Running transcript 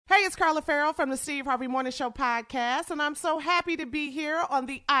It's Carla Farrell from the Steve Harvey Morning Show podcast, and I'm so happy to be here on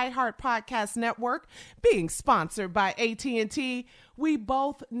the iHeart Podcast Network, being sponsored by AT&T. We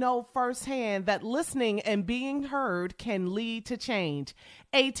both know firsthand that listening and being heard can lead to change.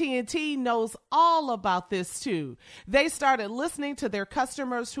 AT&T knows all about this too. They started listening to their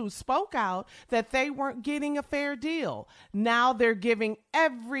customers who spoke out that they weren't getting a fair deal. Now they're giving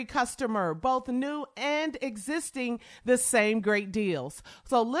every customer, both new and existing, the same great deals.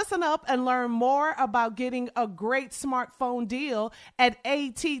 So listen up and learn more about getting a great smartphone deal at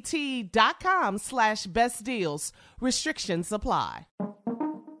att.com/best deals. Restrictions apply.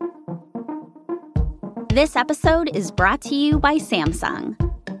 This episode is brought to you by Samsung.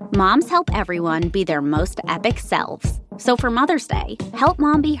 Moms help everyone be their most epic selves. So for Mother's Day, help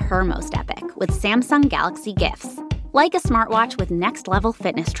mom be her most epic with Samsung Galaxy gifts, like a smartwatch with next-level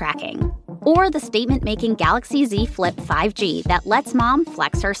fitness tracking, or the statement-making Galaxy Z Flip 5G that lets mom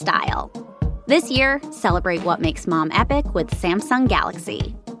flex her style. This year, celebrate what makes mom epic with Samsung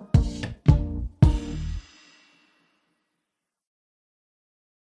Galaxy.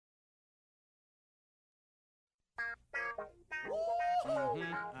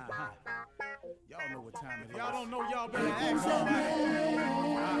 Y'all know what time it is. Y'all don't know, y'all better ask somebody.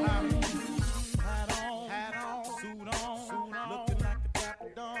 Hat on, suit on, looking like the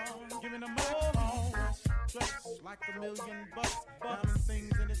Dapper Dawn, giving them all dressed like $1 million, diamond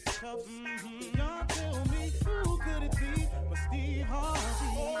things in its cups. Y'all tell me who could it be but Steve Harvey?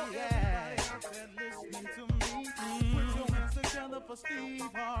 Oh, yeah. Listening to me. Put your hands together for Steve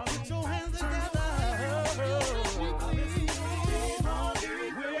Harvey. Put your hands together.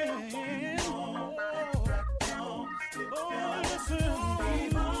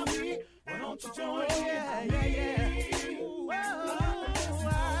 Steve Harvey. Why don't you join me? Yeah.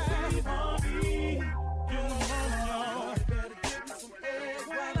 Steve Harvey. Get them on, y'all. Better give me some eggs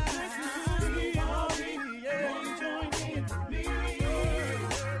while I listen to Steve Harvey. Yeah, join in with me.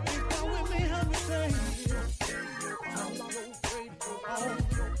 Come with me, help me say.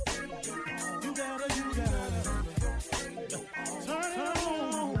 You gotta. Turn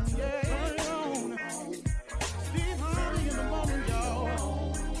on. Yeah. Turn on. Steve Harvey in the morning, y'all.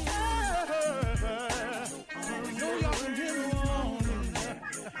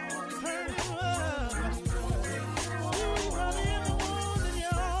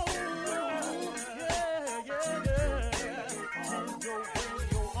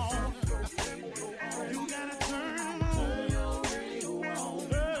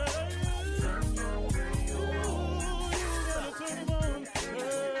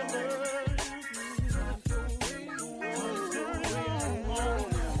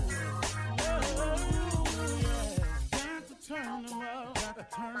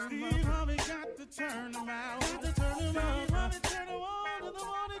 Steve Harvey got to turn them out. Steve Harvey turn them on in the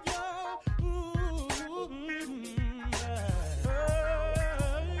morning, y'all.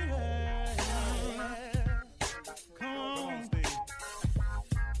 Come on, Steve.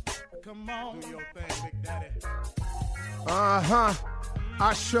 Come on. Do your thing, Big Daddy.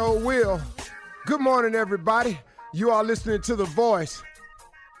 I sure will. Good morning, everybody. You are listening to The Voice.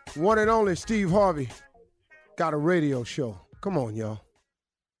 One and only Steve Harvey got a radio show. Come on, y'all.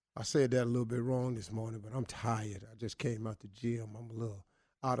 I said that a little bit wrong this morning, but I'm tired. I just came out the gym. I'm a little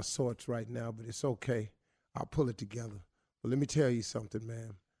out of sorts right now, but it's okay. I'll pull it together. But let me tell you something,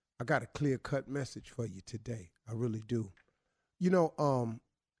 man. I got a clear-cut message for you today. I really do. You know,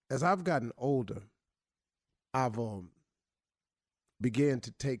 as I've gotten older, I've began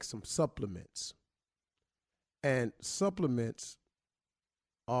to take some supplements. And supplements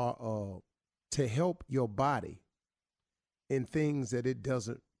are to help your body in things that it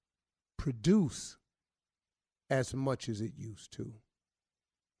doesn't produce as much as it used to.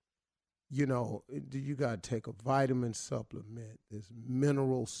 You know, you got to take a vitamin supplement. There's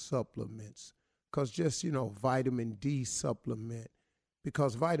mineral supplements. Because just, vitamin D supplement.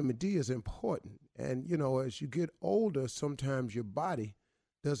 Because vitamin D is important. And, as you get older, sometimes your body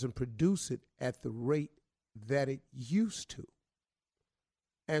doesn't produce it at the rate that it used to.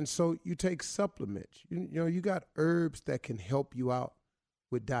 And so you take supplements. You got herbs that can help you out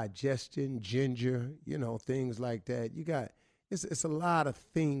with digestion, ginger, things like that. It's a lot of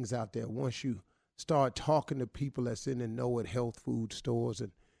things out there once you start talking to people that's in the know at health food stores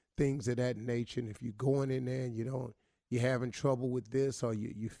and things of that nature. And if you're going in there and you're having trouble with this, or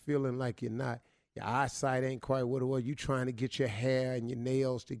you're feeling like your eyesight ain't quite what it was, you trying to get your hair and your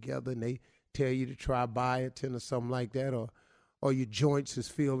nails together and they tell you to try biotin or something like that, or your joints is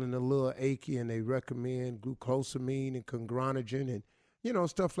feeling a little achy and they recommend glucosamine and chondroitin and,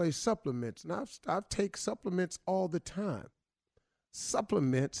 stuff like supplements. And I take supplements all the time.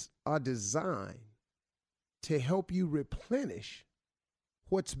 Supplements are designed to help you replenish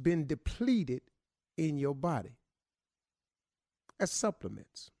what's been depleted in your body. That's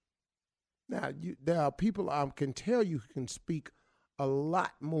supplements. Now, there are people I can tell you can speak a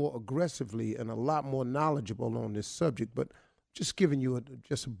lot more aggressively and a lot more knowledgeable on this subject, but just giving you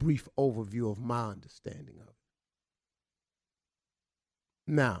just a brief overview of my understanding of it.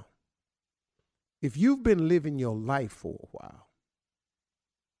 Now, if you've been living your life for a while,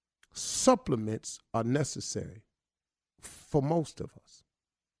 supplements are necessary for most of us.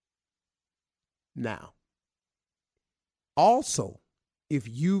 Now, also, if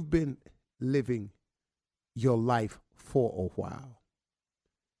you've been living your life for a while,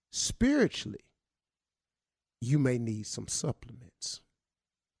 spiritually, you may need some supplements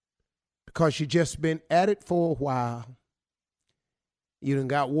because you just been at it for a while. You done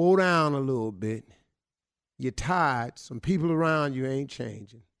got wore down a little bit. You're tired. Some people around you ain't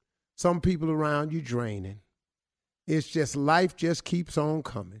changing. Some people around you draining. It's just life just keeps on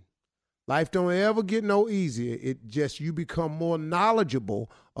coming. Life don't ever get no easier. It just, you become more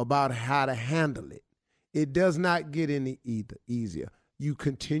knowledgeable about how to handle it. It does not get any easier. You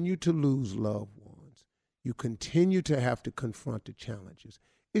continue to lose loved ones. You continue to have to confront the challenges.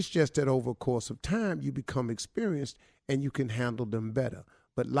 It's just that over a course of time, you become experienced and you can handle them better.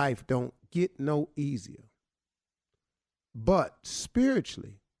 But life don't get no easier. But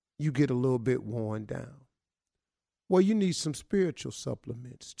spiritually, you get a little bit worn down. Well, you need some spiritual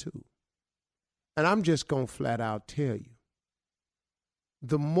supplements too. And I'm just going to flat out tell you,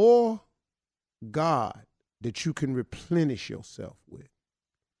 the more God that you can replenish yourself with,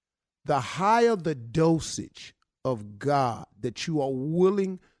 the higher the dosage of God that you are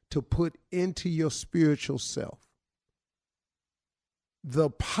willing to put into your spiritual self, the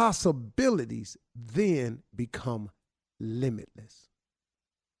possibilities then become limitless.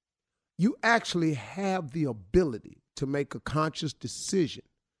 You actually have the ability to make a conscious decision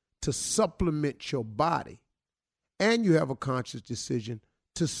to supplement your body, and you have a conscious decision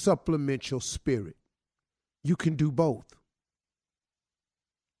to supplement your spirit. You can do both.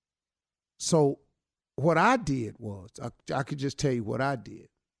 So what I did was, I could just tell you what I did.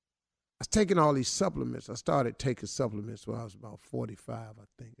 I was taking all these supplements. I started taking supplements when I was about 45, I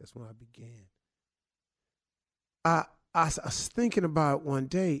think. That's when I began. I was thinking about it one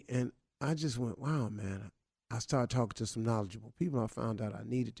day, and I just went, wow, man. I started talking to some knowledgeable people. I found out I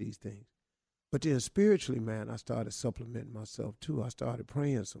needed these things. But then spiritually, man, I started supplementing myself too. I started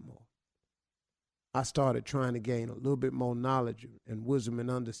praying some more. I started trying to gain a little bit more knowledge and wisdom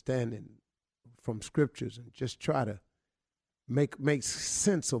and understanding from scriptures and just try to make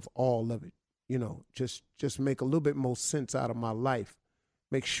sense of all of it. You know, just make a little bit more sense out of my life.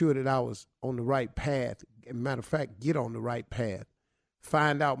 Make sure that I was on the right path. As a matter of fact, get on the right path.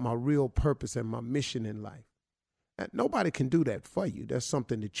 Find out my real purpose and my mission in life. And nobody can do that for you. That's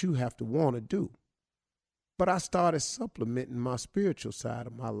something that you have to want to do. But I started supplementing my spiritual side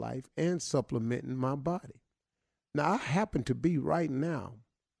of my life and supplementing my body. Now, I happen to be right now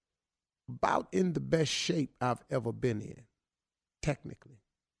about in the best shape I've ever been in, technically.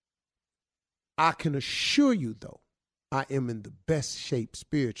 I can assure you, though, I am in the best shape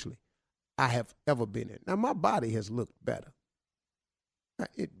spiritually I have ever been in. Now, my body has looked better.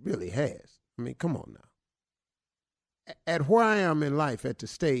 It really has. I mean, come on now. At where I am in life, at the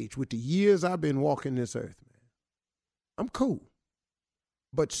stage, with the years I've been walking this earth, man, I'm cool.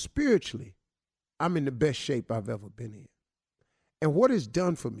 But spiritually, I'm in the best shape I've ever been in. And what it's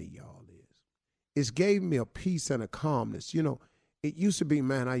done for me, y'all, it's gave me a peace and a calmness. You know, it used to be,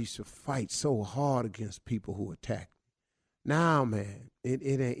 man, I used to fight so hard against people who attacked me. Now, man, it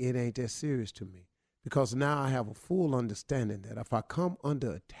ain't that serious to me. Because now I have a full understanding that if I come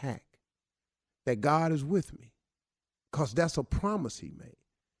under attack, that God is with me. Because that's a promise he made.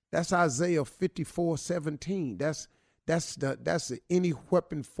 That's Isaiah 54:17. That's any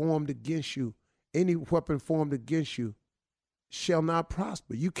weapon formed against you, shall not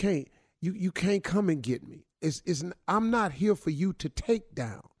prosper. You can't come and get me. I'm not here for you to take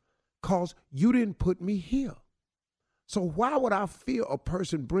down, because you didn't put me here. So why would I fear a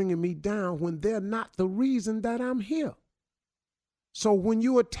person bringing me down when they're not the reason that I'm here? So when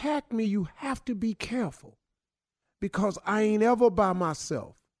you attack me, you have to be careful, because I ain't ever by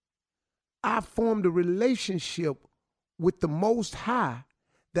myself. I formed a relationship with the Most High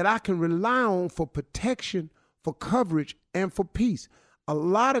that I can rely on for protection, for coverage, and for peace. A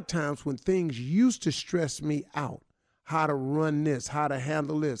lot of times when things used to stress me out, how to run this, how to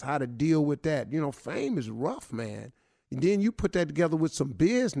handle this, how to deal with that. You know, fame is rough, man. and then you put that together with some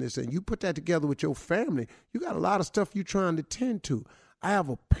business, and you put that together with your family, you got a lot of stuff you're trying to tend to. I have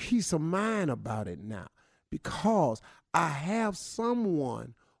a peace of mind about it now because I have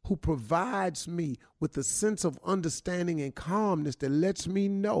someone who provides me with a sense of understanding and calmness that lets me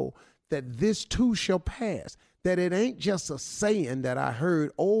know that this too shall pass, that it ain't just a saying that I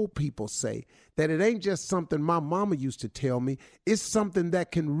heard old people say, that it ain't just something my mama used to tell me. It's something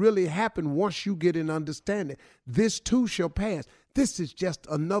that can really happen once you get an understanding. This too shall pass. This is just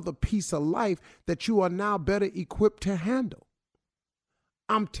another piece of life that you are now better equipped to handle.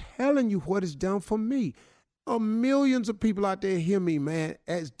 I'm telling you what it's done for me. Millions of people out there hear me, man.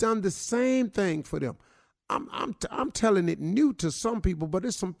 It's done the same thing for them. I'm telling it new to some people, but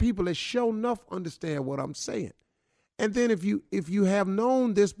there's some people that sure enough understand what I'm saying. And then if you have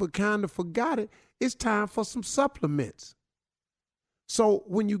known this but kind of forgot it, it's time for some supplements. So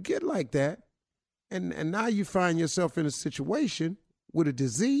when you get like that, and now you find yourself in a situation with a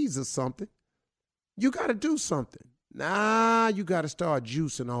disease or something, you got to do something. Now you got to start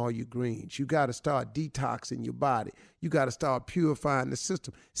juicing all your greens. You got to start detoxing your body. You got to start purifying the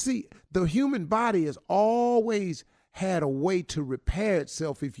system. See, the human body has always had a way to repair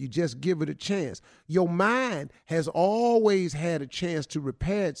itself if you just give it a chance. Your mind has always had a chance to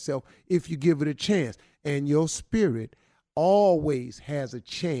repair itself if you give it a chance. And your spirit always has a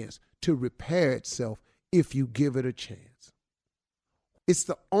chance to repair itself if you give it a chance. It's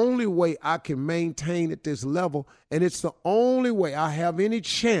the only way I can maintain at this level, and it's the only way I have any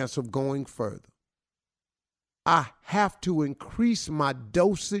chance of going further. I have to increase my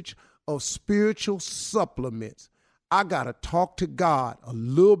dosage of spiritual supplements. I got to talk to God a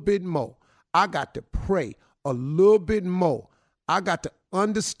little bit more. I got to pray a little bit more. I got to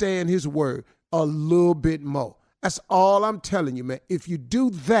understand his word a little bit more. That's all I'm telling you, man. If you do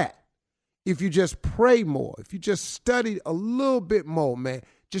that, if you just pray more, if you just study a little bit more, man,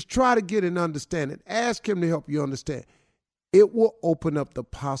 just try to get an understanding. Ask him to help you understand. It will open up the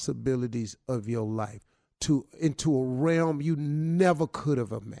possibilities of your life into a realm you never could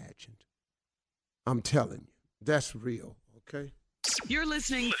have imagined. I'm telling you, that's real, okay? You're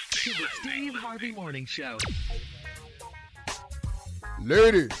listening to the Steve Harvey Morning Show.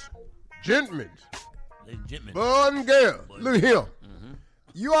 Ladies, gentlemen, boys and girls, look here.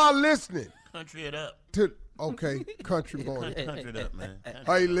 You are listening. Country it up. Okay, country morning. Country it up, man.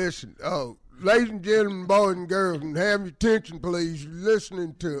 Hey, listen. Ladies and gentlemen, boys and girls, and have your attention, please. You're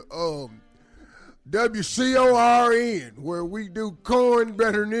listening to WCORN, where we do corn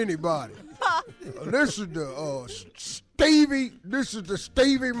better than anybody. This is the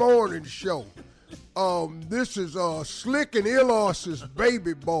Stevie Morning Show. This is Slick and Ilos's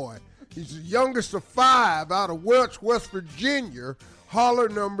baby boy. He's the youngest of 5 out of Welch, West Virginia, holler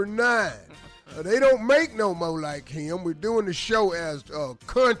number 9. They don't make no more like him. We're doing the show as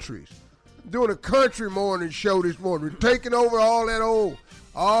countries. Doing a country morning show this morning. We're taking over all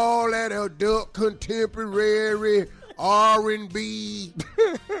that adult contemporary R&B.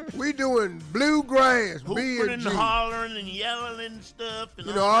 We doing bluegrass, Hooping and hollering and yelling and stuff. And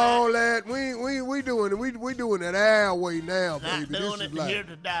you know, all that. We doing it our way now, Not baby. doing This it is like, here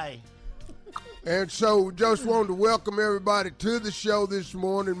today. And so we just wanted to welcome everybody to the show this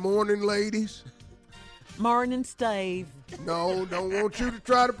morning. Morning, ladies. Morning, Steve. No, don't want you to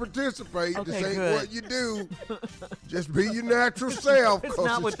try to participate. Okay, this ain't good. what you do. Just be your natural self. It's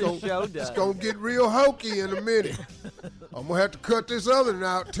not what this show does. It's going to get real hokey in a minute. I'm going to have to cut this other one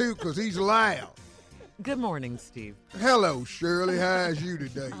out, too, because he's loud. Good morning, Steve. Hello, Shirley. How's you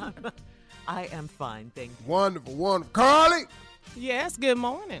today? I am fine, thank you. Wonderful, wonderful. Carly, Yes, good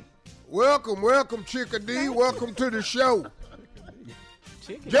morning. welcome, Chickadee. Welcome to the show.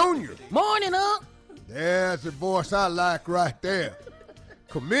 Junior. Morning, up. There's the voice I like right there.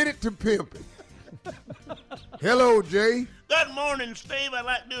 Committed to pimping. Hello, Jay. Good morning, Steve. I'd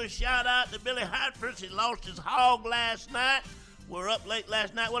like to do a shout out to Billy Hartford. He lost his hog last night. We're up late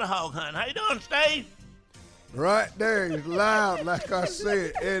last night with a hog hunt. How you doing, Steve? Right there, he's loud, like I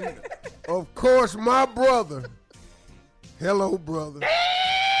said. And, of course, my brother. Hello, brother.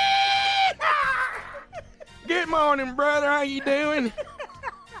 Good morning, brother. How you doing?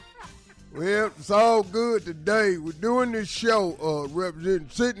 Well, it's all good today. We're doing this show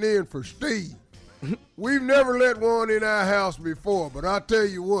sitting in for Steve. We've never let one in our house before, but I tell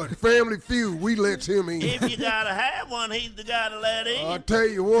you what, Family Feud, we lets him in. If you gotta have one, he's the guy to let in. I tell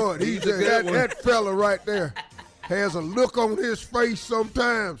you what, that fella right there has a look on his face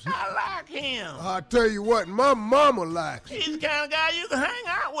sometimes. I like him. I tell you what, my mama likes him. He's the kind of guy you can hang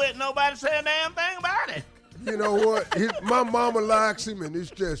out with. Nobody say a damn thing about it. You know what? My mama likes him, and it's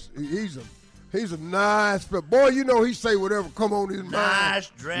just He's a nice fella. Boy, you know he say whatever come on his mind. Nice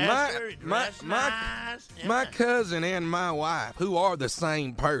dresser. My nice. cousin and my wife, who are the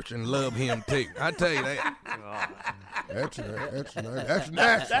same person, love him too. I tell you that. That's nice. That's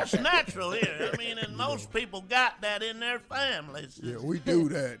natural. That's natural here. I mean, and most people got that in their families. Yeah, we do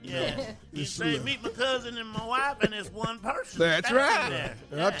that. Yeah. You It's say, slow. meet my cousin and my wife, and it's one person. That's standing right. there.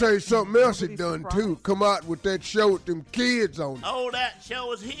 And I'll tell you something else he done too. Come out with that show with them kids on it. Oh, that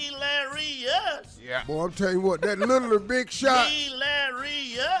show is hilarious. Yeah. Boy, I'm telling you what, that little or big shot,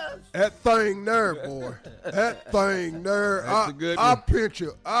 Hilarious. that thing there, boy. That thing there. That's a good I one. pinch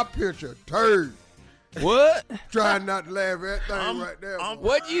a turd. What? Trying not to laugh at that thing right there. boy.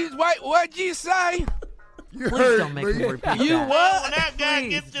 What'd you say? You Please heard don't make me. him repeat You that. what? When that guy Please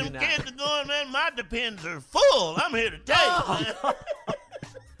gets do them not. kids going, man, my depends are full. I'm here to tell you, man.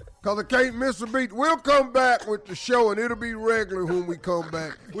 Because I can't miss a beat. We'll come back with the show, and it'll be regular when we come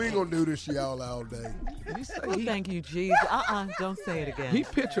back. We ain't going to do this to y'all all day. Well, thank you, Jeez. Don't say it again. He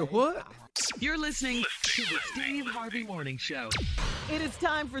picture what? You're listening to the Steve Harvey Morning Show. It is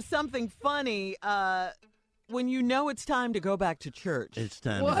time for something funny. When you know it's time to go back to church. It's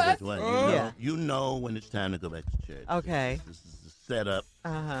time to go back to work. Yeah. You know when it's time to go back to church. Okay. This is the setup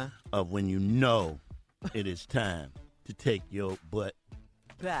Uh-huh. of when you know it is time to take your butt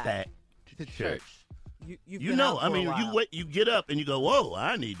back to church. You've You been know, out I for a mean, while. you get up and you go, whoa,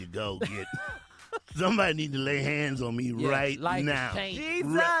 I need to go get, somebody need to lay hands on me right now.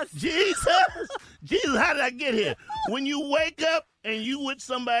 Jesus! Jesus, how did I get here? When you wake up and you with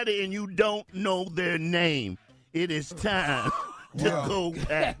somebody and you don't know their name, it is time to go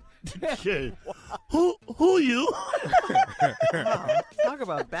back to church. Who you? Talk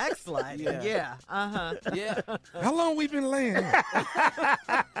about backsliding. Yeah. Uh-huh. Yeah. How long we been laying here?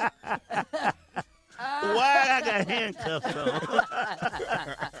 Why I got handcuffs on?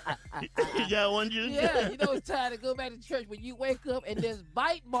 You got one, Junior? Yeah, you know it's time to go back to church when you wake up and there's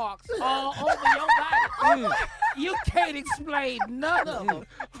bite marks all over your body. You can't explain none of them.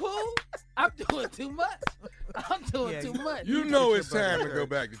 Who? I'm doing too much. I'm doing too much. You know it's time to go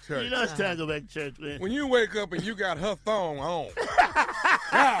back to church. You know it's time to go back to church, man. When you wake up and you got her thong on.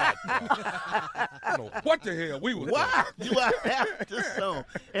 God. I don't know what the hell we was Why do I have this song?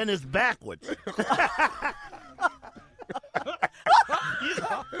 And it's backwards.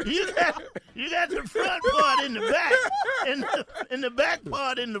 you got the front part in the back, and the back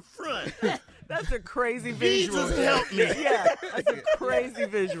part in the front. That's a crazy visual. Jesus help me. Yeah, that's a crazy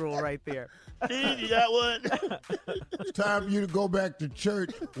visual right there. Steve, you got one? It's time for you to go back to church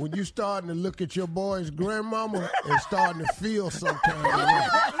when you starting to look at your boy's grandmama and starting to feel some kind of way.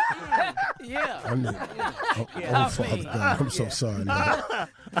 Yeah. Father God, I'm so sorry. Lord.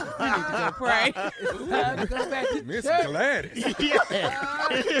 You need to go pray. It's time to go back to Miss church. Gladys. Yeah.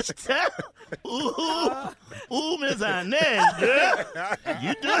 It's time. Ooh, Miss Inez, girl.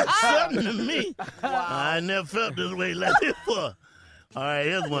 You doing something to me. I never felt this way like before. All right,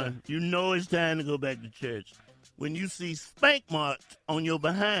 here's one. You know it's time to go back to church. When you see spank marks on your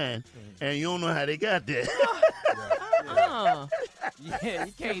behind and you don't know how they got there. Oh. Yeah,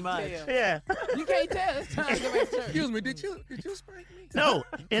 you can't tell. Yeah. You can't tell. It's time to go back to church. Excuse me, did you spank me? No,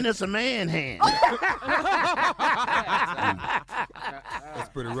 and it's a man hand. That's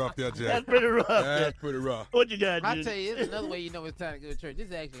pretty rough there, Jack. That's pretty rough. That's pretty rough. What you got, I Judy? tell you, there's another way you know it's time to go to church.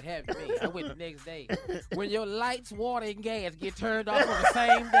 This actually happened to me. I went the next day. When your lights, water, and gas get turned off on the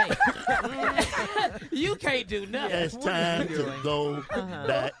same day, you can't do nothing. Yeah, it's time to go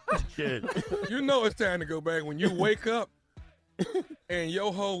back to church. You know it's time to go back when you wake up and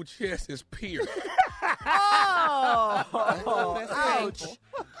your whole chest is pierced. Oh. Ouch.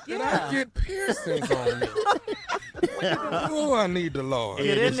 Did I get piercings on me? Oh, I need the Lord.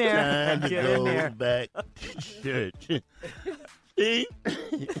 Get in It's there. time to Get in go there. back to church. Steve?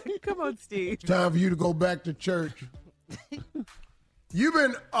 Come on, Steve. It's time for you to go back to church. You've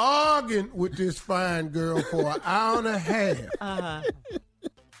been arguing with this fine girl for an hour and a half. Uh-huh.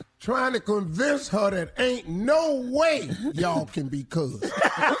 Trying to convince her that ain't no way y'all can be cousins. That's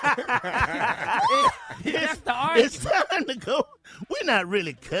the argument. It's time to go. We're not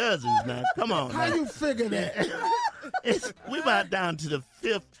really cousins now. Come on How now. you figure that? We about down to the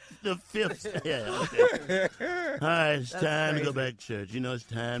fifth. Yeah, okay. All right, it's time to go back to church. You know, it's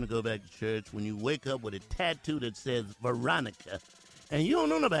time to go back to church when you wake up with a tattoo that says Veronica. And you don't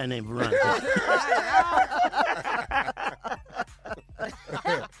know nobody named Veronica.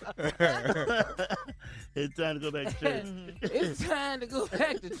 It's time to go back to church. It's time to go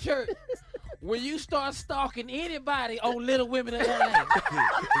back to church when you start stalking anybody on Little Women in LA.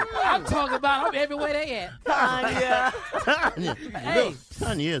 I'm talking about I'm everywhere they at. Tanya. Tanya. Hey.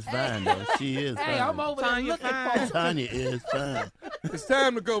 Tanya is fine, though. She is fine. Hey, I'm over there looking for Tanya is fine. It's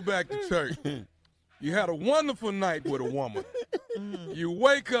time to go back to church. You had a wonderful night with a woman. You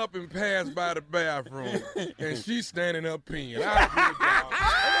wake up and pass by the bathroom, and she's standing up peeing.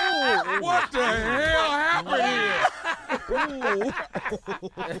 What the hell happened here?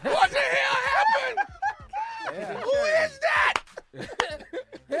 What the hell happened? Yeah. Who is that?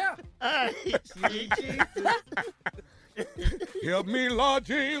 Yeah. Help me, Lord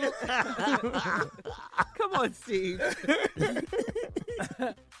Jesus. Come on, Steve.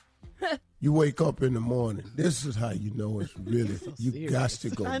 You wake up in the morning. This is how you know it's really, you got to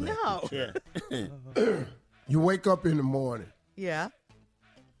go I back. know. Yeah. You wake up in the morning. Yeah.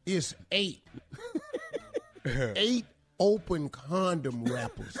 It's 8 open condom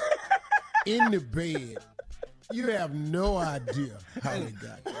wrappers in the bed. You have no idea how they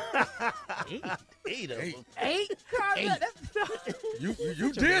got there. 8 of them. 8?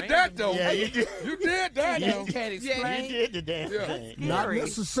 You did that, though. Yeah, you did. You did that, You though. can't You explain. did the damn thing. Not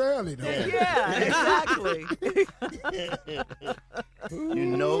necessarily, though. Yeah, exactly. You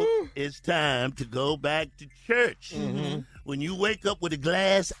know it's time to go back to church. When you wake up with a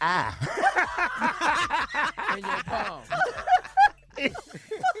glass eye. In your palm.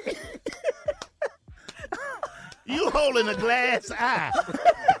 You holding a glass eye.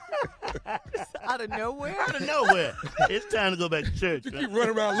 Out of nowhere. Out of nowhere. It's time to go back to church. You keep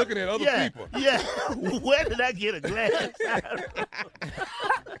running around looking at other people. Yeah. Where did I get a glass eye?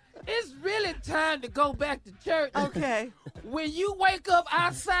 It's really time to go back to church. Okay. When you wake up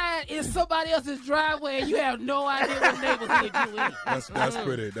outside in somebody else's driveway and you have no idea what neighborhood you in. That's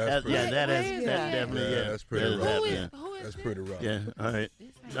pretty. That's pretty. Yeah, that is definitely, Yeah, that's pretty rough. Yeah. That's pretty rough. Yeah, all right.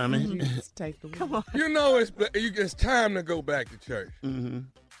 I mean, Come on. You know it's time to go back to church.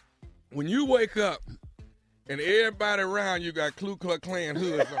 When you wake up and everybody around you got Ku Klux Klan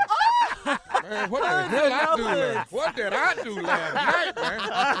hoods on. Man, what the hell I do last? What did I do last night,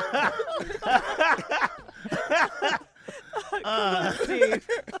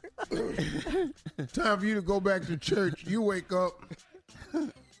 man? Time for you to go back to church. You wake up.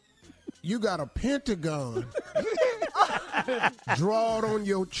 You got a pentagon drawn on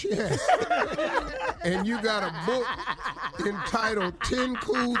your chest. And you got a book entitled 10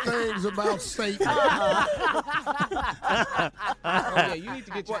 Cool Things About Satan. Oh, yeah, you need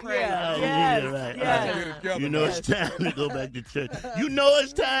to get your prayer. Yes. right. Yes. You know it's time to go back to church. You know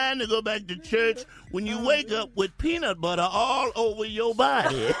it's time to go back to church when you wake up with peanut butter all over your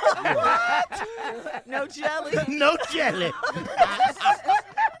body. What? No jelly? No jelly.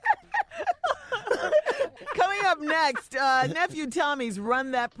 Coming up next, Nephew Tommy's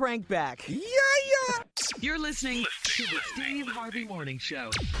Run That Prank Back. Yeah. You're listening to the Steve Harvey Morning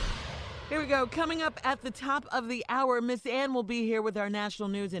Show. Here we go. Coming up at the top of the hour, Miss Ann will be here with our national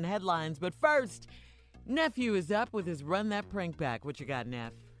news and headlines. But first, Nephew is up with his Run That Prank Back. What you got,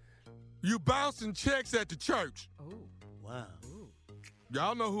 Neff? You bouncing checks at the church. Oh, Wow.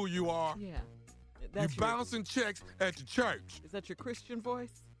 Y'all know who you are. yeah. You That's your, bouncing checks at the church. is that your Christian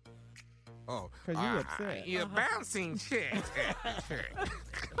voice? Oh, Because you upset. You're bouncing checks at the church.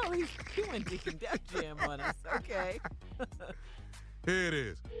 Oh, he's doing Deacon Def Jam on us. Okay. Here it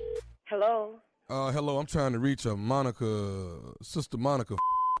is. Hello. Hello, I'm trying to reach Sister Monica,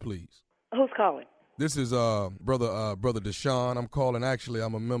 please. Who's calling? This is brother Deshaun. I'm calling. Actually,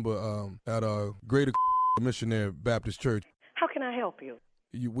 I'm a member at Greater Missionary Baptist Church. How can I help you?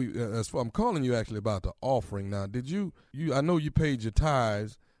 I'm calling you actually about the offering. Now, did you? I know you paid your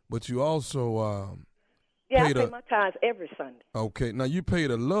tithes, but you also Yeah, paid I pay my tithes every Sunday. Okay, now you paid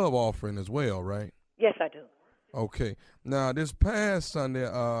a love offering as well, right? Yes, I do. Okay. Now this past Sunday,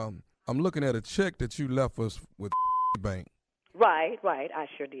 I'm looking at a check that you left us with bank. Right. I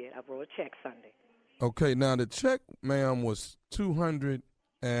sure did. I wrote a check Sunday. Okay. Now the check, ma'am, was $250.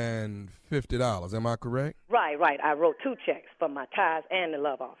 Am I correct? Right. I wrote two checks for my tithes and the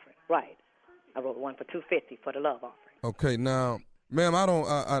love offering. Right. I wrote one for $250 for the love offering. Okay. Now, ma'am,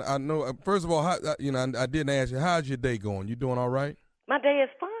 I know. First of all, I didn't ask you. How's your day going? You doing all right? My day is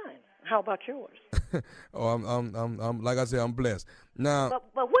fine. How about yours? Oh, I'm like I said, I'm blessed. Now,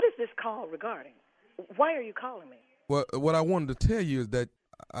 But what is this call regarding? Why are you calling me? what I wanted to tell you is that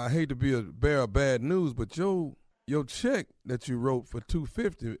I hate to be a bearer of bad news, but your check that you wrote for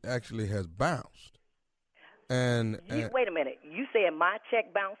 $250 actually has bounced. And Wait a minute. You said my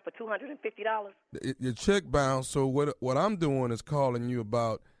check bounced for $250? Your check bounced. So what I'm doing is calling you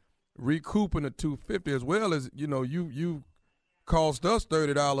about recouping the $250 as well as you cost us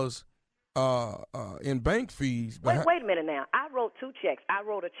 $30 in bank fees. Wait a minute now. I wrote 2 checks. I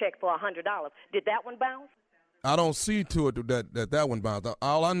wrote a check for $100. Did that one bounce? I don't see to it that one bounced.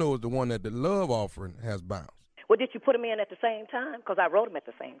 All I know is the one that the love offering has bounced. Well, did you put them in at the same time? Because I wrote them at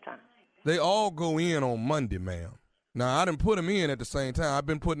the same time. They all go in on Monday, ma'am. Now, I didn't put them in at the same time. I've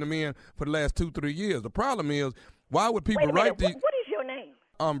been putting them in for the last 2-3 years. The problem is, why would people write these? What is your name?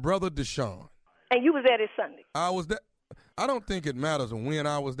 I'm Brother Deshaun. And you was there this Sunday? I was there. I don't think it matters when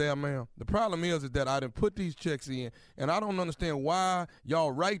I was there, ma'am. The problem is that I didn't put these checks in, and I don't understand why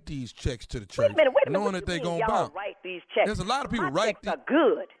y'all write these checks to the church, wait a minute. knowing that they're going to bounce. Y'all write these checks. There's a lot of people My write checks are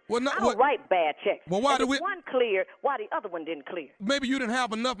good. Well, I don't write bad checks. Well, why and do we? If one cleared, why the other one didn't clear? Maybe you didn't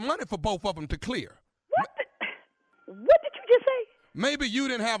have enough money for both of them to clear. What did you just say? Maybe you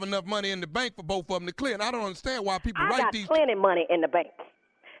didn't have enough money in the bank for both of them to clear, and I don't understand why people write these. I got plenty money in the bank.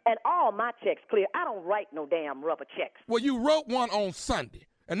 And all my checks clear. I don't write no damn rubber checks. Well, you wrote one on Sunday,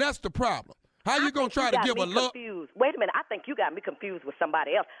 and that's the problem. How you going to try to give a look? Wait a minute. I think you got me confused with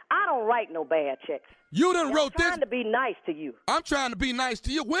somebody else. I don't write no bad checks. You done wrote this. I'm trying to be nice to you. I'm trying to be nice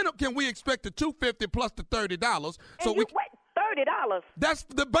to you. When can we expect the $250 plus the $30? So wait, $30? That's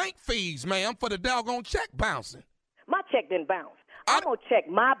the bank fees, ma'am, for the doggone check bouncing. My check didn't bounce. I'm going to check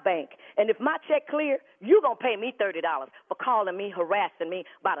my bank, and if my check clear, you're going to pay me $30 for calling me, harassing me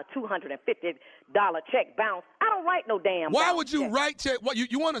about a $250 check bounce. I don't write no damn Why would you check. write check? What,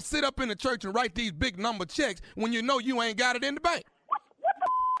 you want to sit up in the church and write these big number checks when you know you ain't got it in the bank? What the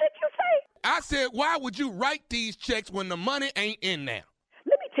did you say? I said, why would you write these checks when the money ain't in there?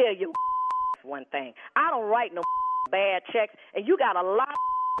 Let me tell you one thing. I don't write no bad checks, and you got a lot of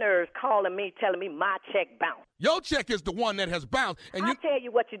nerves calling me, telling me my check bounced. Your check is the one that has bounced. And I'll tell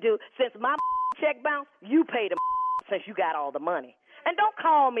you what you do. Since my check bounced, you pay the since you got all the money. And don't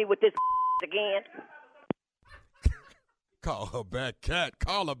call me with this again. Call her back, Cat.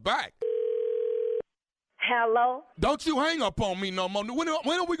 Call her back. Hello? Don't you hang up on me no more. When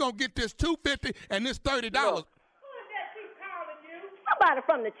are we going to get this $250 and this $30? Look. Somebody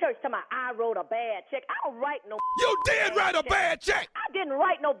from the church told me I wrote a bad check. I don't write no. You did write a bad check. I didn't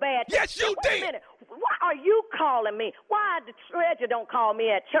write no bad check. Yes, you did. Wait a minute. Why are you calling me? Why the treasurer don't call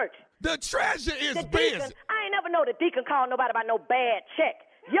me at church? The treasurer is the busy. Deacon, I ain't never know the deacon call nobody about no bad check.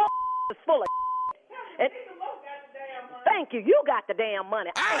 Your is full of and thank you. You got the damn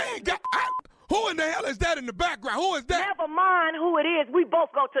money. I ain't got. Who in the hell is that in the background? Who is that? Never mind who it is. We both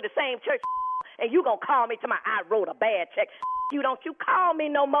go to the same church, and you gonna call me to my I wrote a bad check. You don't you call me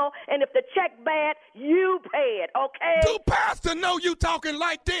no more, and if the check bad, you pay it, okay? Do Pastor know you talking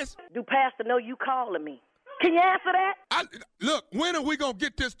like this? Do Pastor know you calling me? Can you answer that? Look, when are we gonna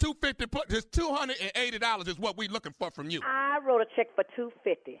get this $250 plus this $280 is what we looking for from you? I wrote a check for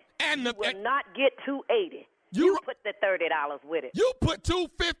 $250. And you will not get $280. You put the $30 with it. You put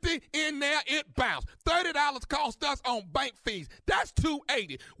 $250 in there, it bounced. $30 cost us on bank fees. That's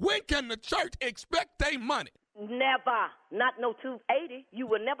 $280. When can the church expect their money? Never. Not no $280. You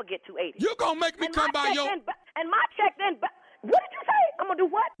will never get $280. You gonna make me come by your... and my check then... What did you say? I'm gonna do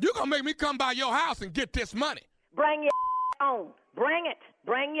what? You gonna make me come by your house and get this money. Bring your on. Bring it.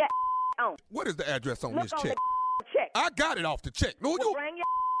 Bring your on. What is the address on Look this on check? The check. I got it off the check. No, well, bring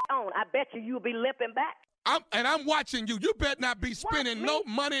your on. I bet you'll be limping back. I'm watching you. You better not be spending no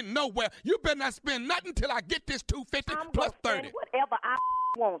money nowhere. You better not spend nothing till I get this $250 plus $30. Whatever I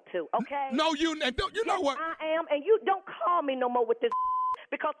want to, okay? No, you know what? I am, and you don't call me no more with this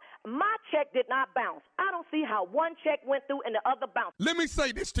because my check did not bounce. I don't see how one check went through and the other bounced. Let me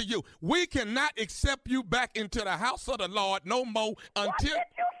say this to you. We cannot accept you back into the house of the Lord no more until... What did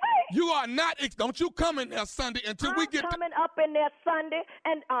you say? You are not... Don't you come in there Sunday until we get... I'm coming up in there Sunday,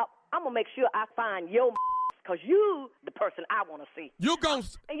 and I'm going to make sure I find your because you the person I want to see. You gon'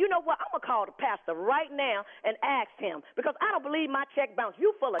 And you know what? I'm going to call the pastor right now and ask him because I don't believe my check bounced.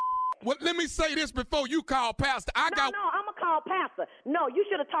 You full of Well, let me say this before you call Pastor. No, I'm going to call Pastor. No, you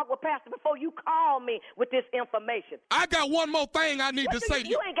should have talked with Pastor before you call me with this information. I got one more thing I need to say to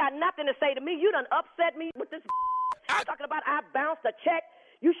you. You ain't got nothing to say to me. You done upset me with this talking about I bounced a check.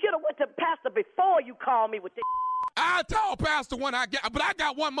 You should have went to Pastor before you called me with this. I told Pastor when I get, but I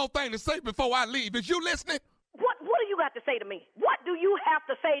got one more thing to say before I leave. Is you listening? What do you got to say to me? What do you have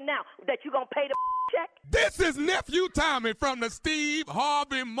to say now that you going to pay the check? This is Nephew Tommy from the Steve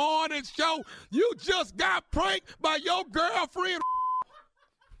Harvey Morning Show. You just got pranked by your girlfriend.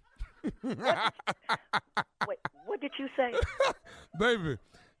 Wait, what did you say? Baby,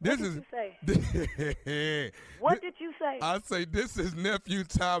 this what is... did you say? What did you say? I say this is Nephew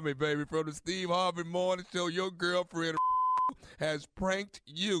Tommy, baby, from the Steve Harvey Morning Show. Your girlfriend has pranked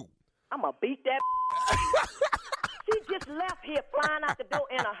you. I'm going to beat that. She just left here flying out the door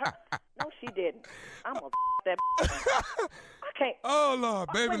in a hurry. No, she didn't. I'm going to that. I can't. Oh, Lord,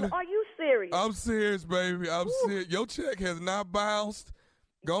 baby. Wait, are you serious? I'm serious, baby. I'm serious. Your check has not bounced.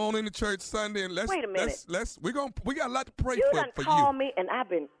 Go on into church Sunday and let's. Wait a minute. We got a lot to pray You for done you. called me and I've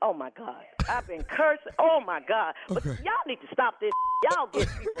been. Oh my God. I've been cursing. Oh my God. But Okay. y'all need to stop this. Y'all get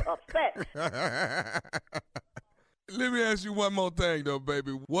people upset. Let me ask you one more thing, though,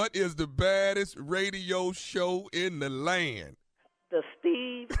 baby. What is the baddest radio show in the land? The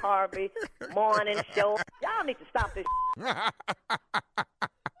Steve Harvey Morning Show. Y'all need to stop this.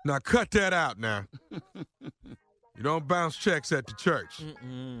 Now cut that out. Now. You don't bounce checks at the church.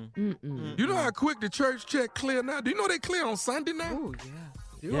 You know how quick the church check clear now? Do you know they clear on Sunday now? Oh,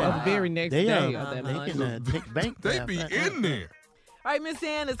 yeah. Yeah, the very next They day are. of that They month. can take bank. They theft. be in there. All right, Miss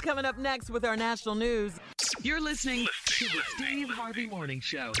Ann is coming up next with our national news. You're listening to the Steve Harvey Morning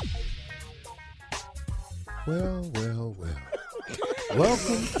Show. Well.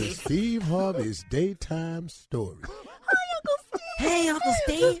 Welcome to Steve Harvey's Daytime Story. Hey, Uncle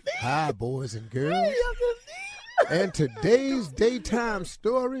Steve. Hi, boys and girls. And today's Daytime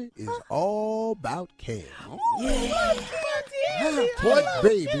Story is all about candy. What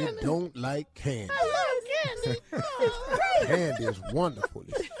baby don't like candy? Candy is wonderful.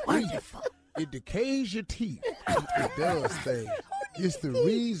 It's wonderful. It decays your teeth. It does things. It's the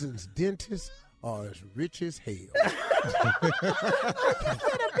reasons dentists are as rich as hell.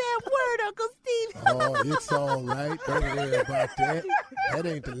 Oh, it's all right. Don't worry about that. That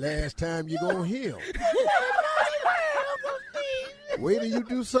ain't the last time you're going to hear 'em. Wait till you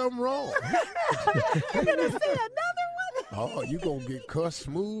do something wrong. Oh, you going to get cussed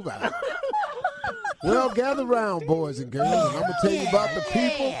smooth out. Well, gather round, boys and girls, and I'm going to tell you about the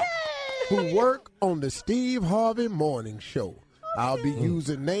people who work on the Steve Harvey Morning Show. I'll be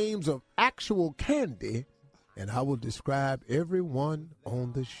using names of actual candy, and I will describe everyone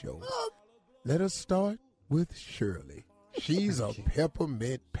on the show. Let us start with Shirley. She's a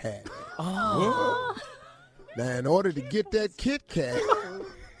peppermint patty. Now, in order to get that Kit Kat,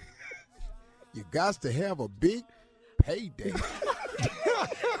 you got to have a big payday.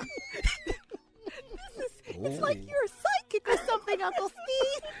 It's like you're a psychic or something, Uncle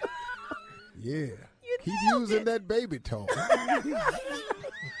Steve. Yeah. Keep using that baby talk. You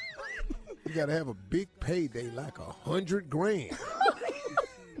got to have a big payday like $100 grand.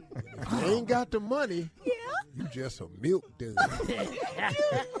 If you ain't got the money, you just a milk dud. Nailed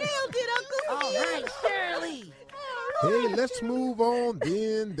it, Uncle Steve. All right, Shirley. Hey, let's move on.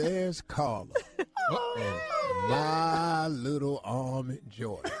 Then there's Carla. And my little almond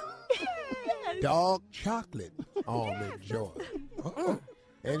joy. Dark chocolate almond joy.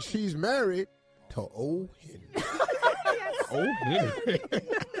 And she's married to old Henry. Old Henry.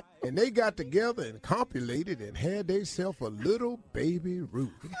 And they got together and copulated and had themselves a little baby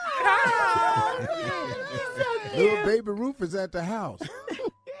Ruth. Little baby Ruth is at the house.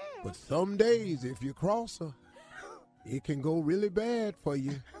 But some days, if you cross her, it can go really bad for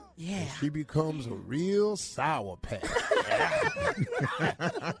you. Yeah. And she becomes a real sour patch.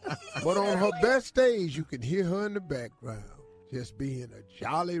 But on her best days, you can hear her in the background, just being a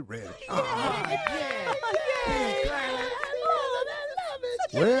jolly relish.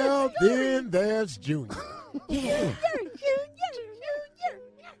 Well, then there's Junior.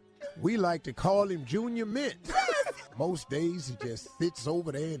 We like to call him Junior Mint. Most days he just sits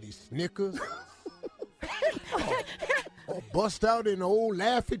over there and he snickers. Or bust out in old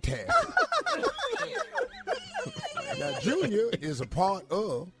Laffy Taffy. Now, Junior is a part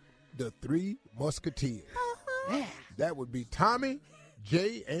of the Three Musketeers. That would be Tommy,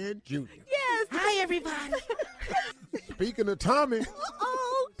 Jay, and Junior. Yes. Hi, everybody. Speaking of Tommy,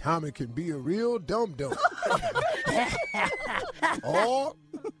 Tommy can be a real dum-dum. Or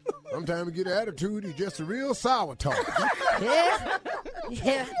sometimes he get an attitude, he's just a real sour talk. Yeah.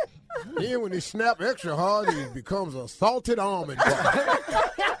 Then when he snap extra hard, he becomes a salted almond bar.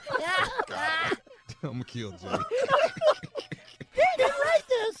 I'm going to kill Jay.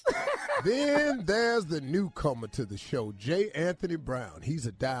 Then there's the newcomer to the show, J. Anthony Brown. He's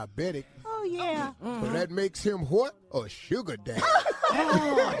a diabetic. Oh, yeah. So that makes him what? A sugar daddy.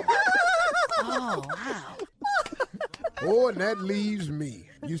 Oh, wow. Oh, and that leaves me.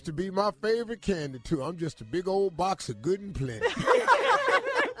 Used to be my favorite candy, too. I'm just a big old box of good and plenty.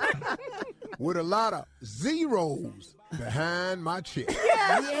 With a lot of zeros behind my chest.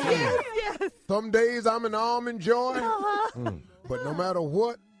 Yes. Some days I'm an almond joy, but no matter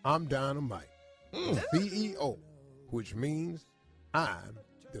what, I'm dynamite. CEO, which means I'm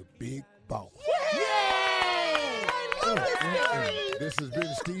the big boss. Yay! This has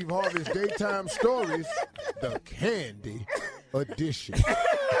been Steve Harvey's Daytime Stories, the Candy Edition.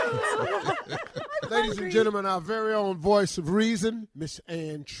 Ladies and gentlemen, our very own voice of reason, Miss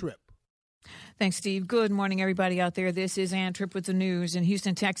Ann Tripp. Thanks, Steve. Good morning, everybody out there. This is Ann Tripp with the news. In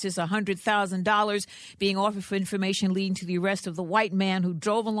Houston, Texas, $100,000 being offered for information leading to the arrest of the white man who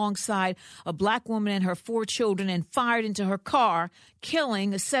drove alongside a black woman and her 4 children and fired into her car,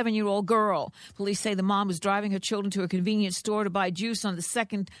 killing a 7-year-old girl. Police say the mom was driving her children to a convenience store to buy juice on the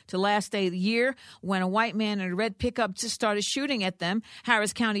second to last day of the year when a white man in a red pickup just started shooting at them.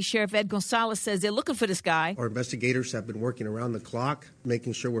 Harris County Sheriff Ed Gonzalez says they're looking for this guy. Our investigators have been working around the clock,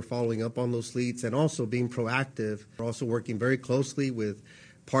 making sure we're following up on those leads and also being proactive. We're also working very closely with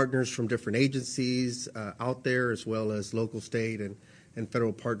partners from different agencies out there, as well as local, state, and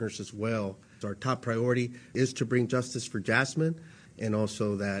federal partners as well. Our top priority is to bring justice for Jasmine, and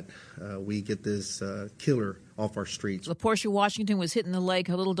also that we get this killer off our streets. LaPortia Washington was hit in the leg.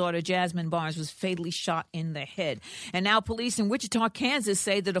 Her little daughter, Jasmine Barnes, was fatally shot in the head. And now police in Wichita, Kansas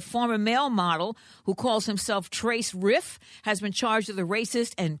say that a former male model who calls himself Trace Riff has been charged with a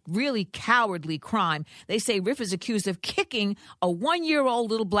racist and really cowardly crime. They say Riff is accused of kicking a 1-year-old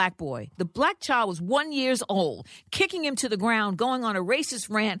little black boy. The black child was 1 year old, kicking him to the ground, going on a racist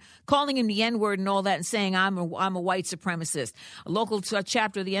rant, calling him the N-word and all that, and saying, I'm a white supremacist. A local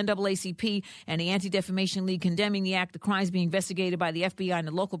chapter of the NAACP and the Anti-Defamation League condemning the act. The crimes being investigated by the FBI and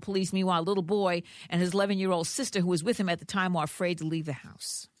the local police. Meanwhile, a little boy and his 11-year-old sister, who was with him at the time, are afraid to leave the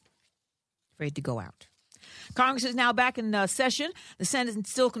house, afraid to go out. Congress is now back in session. The Senate is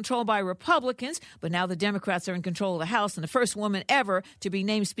still controlled by Republicans, but now the Democrats are in control of the House, and the first woman ever to be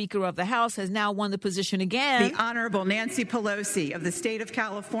named Speaker of the House has now won the position again. The Honorable Nancy Pelosi of the state of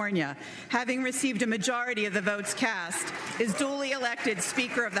California, having received a majority of the votes cast, is duly elected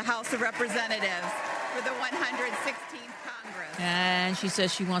Speaker of the House of Representatives for the 116th Congress. And she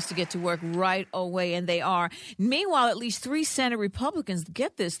says she wants to get to work right away, and they are. Meanwhile, at least 3 Senate Republicans,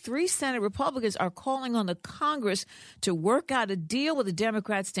 get this, 3 Senate Republicans are calling on the Congress to work out a deal with the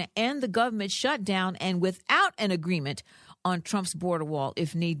Democrats to end the government shutdown and without an agreement on Trump's border wall,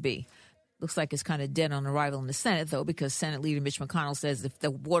 if need be. Looks like it's kind of dead on arrival in the Senate, though, because Senate Leader Mitch McConnell says if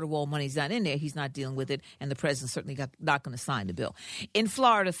the border wall money's not in there, he's not dealing with it, and the president's certainly not going to sign the bill. In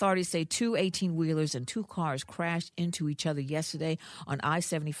Florida, authorities say 2 18-wheelers and 2 cars crashed into each other yesterday on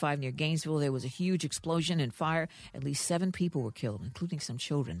I-75 near Gainesville. There was a huge explosion and fire. At least 7 people were killed, including some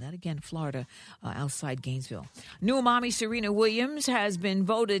children. That, again, Florida, outside Gainesville. New mommy Serena Williams has been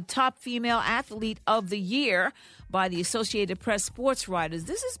voted top female athlete of the year by the Associated Press sports writers.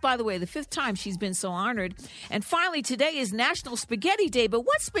 This is, by the way, the 5th time she's been so honored. And finally, today is National Spaghetti Day. But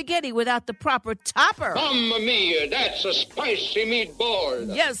what's spaghetti without the proper topper? Mamma mia, that's a spicy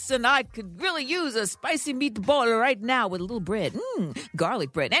meatball. Yes, and I could really use a spicy meatball right now with a little bread.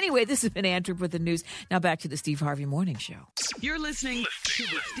 Garlic bread. Anyway, this has been Ann Tripp with the news. Now back to the Steve Harvey Morning Show. You're listening to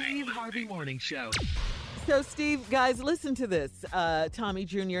the Steve Harvey Morning Show. So, Steve, guys, listen to this. Tommy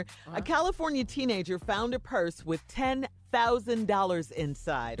Jr., a California teenager found a purse with $10,000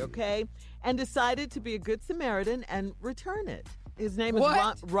 inside, okay, and decided to be a good Samaritan and return it. His name is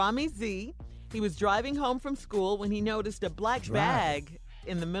Rami Z. He was driving home from school when he noticed a black bag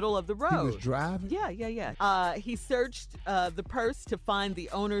in the middle of the road. He was driving? Yeah. He searched the purse to find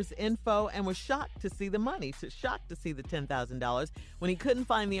the owner's info and was shocked to see the money, shocked to see the $10,000. When he couldn't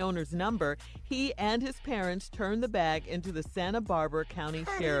find the owner's number, he and his parents turned the bag into the Santa Barbara County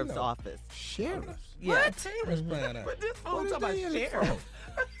Sheriff's Office. Sheriff's? Yeah. What this fool talking about sheriff?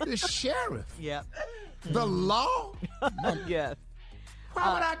 The sheriff? Yep. The law? Yes.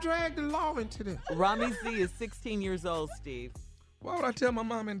 Why would I drag the law into this? Rami Z is 16 years old, Steve. Why would I tell my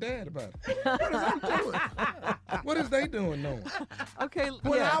mom and dad about it? What is I doing? What is they doing knowing? Okay.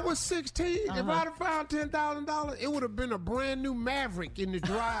 When I was 16, if I'd have found $10,000, it would have been a brand new Maverick in the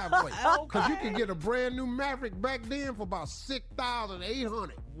driveway. Because you could get a brand new Maverick back then for about $6,800.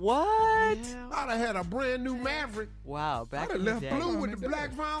 What? Yeah. I'd have had a brand new Maverick. Wow, back in the the day. blue with the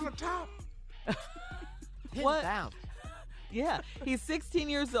black vinyl on the top. What? Yeah, he's 16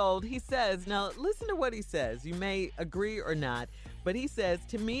 years old. He says, now listen to what he says. You may agree or not, but he says,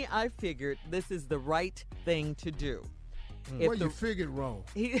 to me, I figured this is the right thing to do. Well, you figured wrong.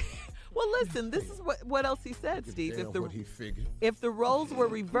 Well, listen, this is what else he said, Steve. What he figured. If the roles were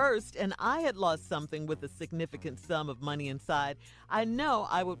reversed and I had lost something with a significant sum of money inside, I know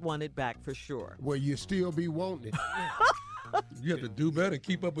I would want it back for sure. Well, you still be wanting it. You have to do better,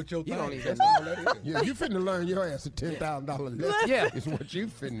 keep up with your You don't thing. even That's all that is. Yeah, you finna learn your ass a $10,000 lesson. Yeah. Is what you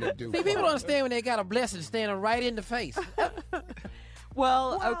finna do. See, people don't understand when they got a blessing standing right in the face.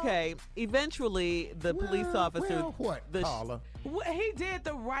 Well, okay. Eventually, the police officer. What, Carla? He did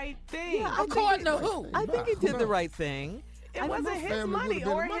the right thing. Yeah, According to who? I think he did the right thing. It wasn't his money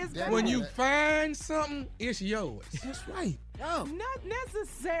or his bag. When you find something, it's yours. That's right. Not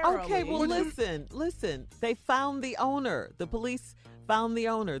necessarily. Okay, well, listen. They found the owner. The police found the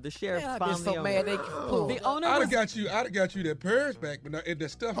owner. The sheriff Man, I've found been the so owner. mad they The owner I'd was, have got you that purse back, but the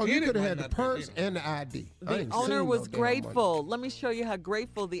stuff Oh, in you it could have might had the not be purse in it. and the ID. I the ain't owner seen was no damn grateful. money. Let me show you how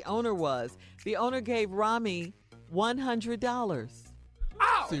grateful the owner was. The owner gave Rami $100.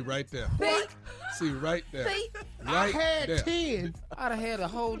 See right there. See? See right there. See? Right I had there. 10. I'd have had a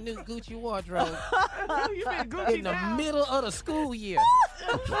whole new Gucci wardrobe You been Gucci in the now? middle of the school year.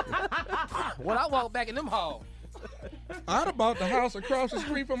 When I walk back in them halls. I'd have bought the house across the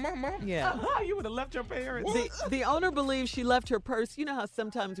street from my mom. Yeah. You would have left your parents. The owner believes she left her purse. You know how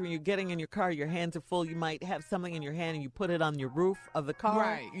sometimes when you're getting in your car, your hands are full. You might have something in your hand and you put it on your roof of the car.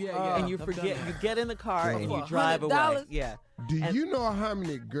 Right, yeah. And you I've forget. done You that. get in the car and you For drive away. $100? Yeah. Do And- you know how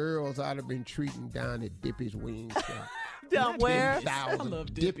many girls I'd have been treating down at Dippy's Wing Shop? Down where? I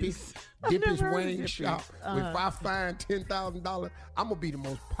love Dippy's never heard of Wing Dippy's. Shop. If I find $10,000, I'm gonna be the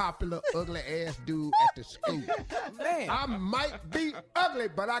most popular ugly ass dude at the school. Man. I might be ugly,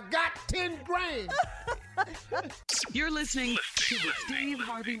 but I got 10 grand. You're listening to the Steve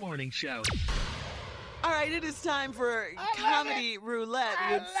Harvey Morning Show. All right, it is time for Comedy Roulette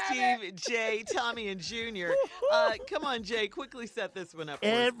with Steve, Jay, Tommy, and Junior. Come on, Jay, quickly set this one up for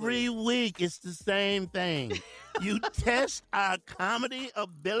us, Every week, it's the same thing. You test our comedy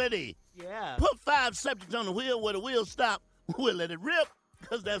ability. Yeah. Put 5 subjects on the wheel where the wheel stop. We'll let it rip,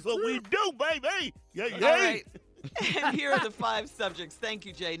 because that's what we do, baby. Yeah, yeah. All right. And here are the 5 subjects. Thank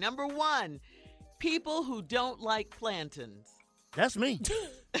you, Jay. Number 1, people who don't like plantains. That's me.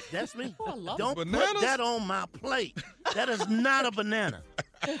 That's me. Don't Bananas? put that on my plate. That is not a banana.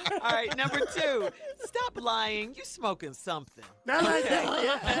 All right, number 2, stop lying. You smoking something. Not like that.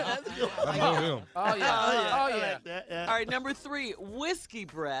 Yeah, that's good. I know him. Oh, yeah. I Oh, yeah. like that, yeah. All right, number 3, whiskey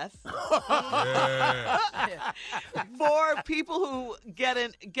breath. Yeah. 4, people who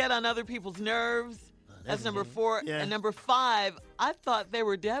get on other people's nerves. That's number 4. Yeah. And number 5, I thought they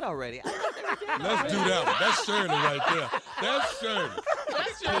were dead already. I thought they were dead. Let's do that one. That's Shirley right there. That's Shirley.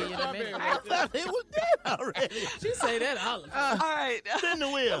 That's Shirley in a minute. I thought it was dead already. She say that all the time. All right. Spin the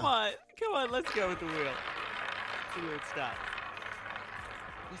wheel. Come on, let's go with the wheel. See where it stops.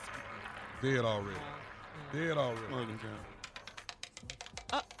 Dead already. Dead already. Smoking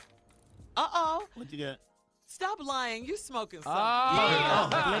John. Uh-oh. What you got? Stop lying. You smoking something. Oh,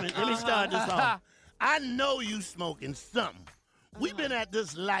 let me start this off. I know you smoking something. We've been at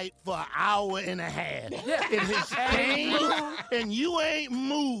this light for an hour and a half. It has changed, and you ain't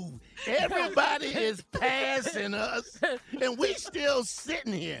moved. Everybody is passing us, and we still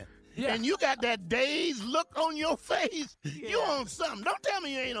sitting here. Yeah. And you got that dazed look on your face. You on something. Don't tell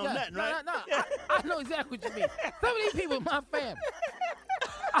me you ain't on nothing, right? No. I know exactly what you mean. Some of these people in my family.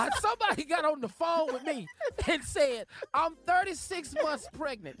 Somebody got on the phone with me and said, I'm 36 months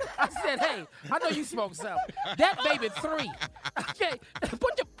pregnant. I said, hey, I know you smoke something. That baby 3. Okay,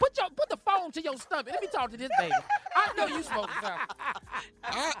 put the phone to your stomach. Let me talk to this baby. I know you smoke something.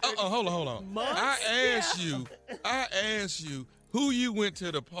 Hold on. I asked you who you went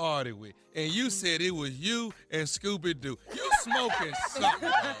to the party with, and you said it was you and Scooby-Doo. You smoking something.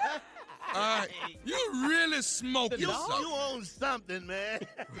 All right. You really smoking You something. on something, man.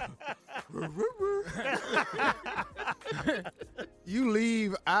 You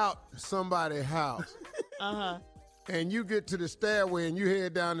leave out somebody's house. Uh-huh. And you get to the stairway and you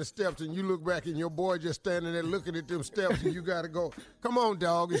head down the steps and you look back and your boy just standing there looking at them steps and you got to go, come on,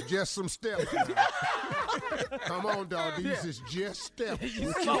 dog, it's just some steps now. Come on, dog, these is just steps.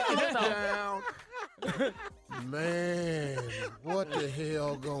 You keep it down. Man, what the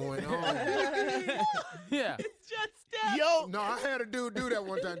hell going on? Yeah. It's just steps. Yo, No, I had a dude do that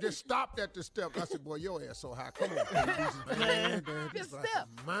one time. Just stopped at the steps. I said, boy, your ass so high. Come on. Man, Just like step.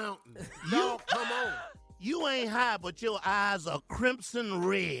 a mountain. Dog, come on. you ain't high, but your eyes are crimson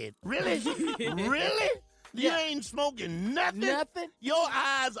red. Really? Really? You ain't smoking nothing? Nothing? Your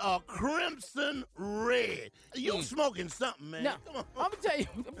eyes are crimson red. You smoking something, man. No, Come on. I'm gonna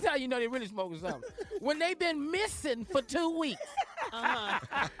tell you, they really smoking something. When they been missing for 2 weeks,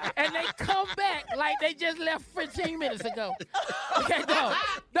 and they come back like they just left 15 minutes ago. Okay,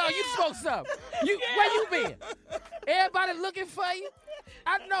 no, you smoke something. Where you been? Everybody looking for you?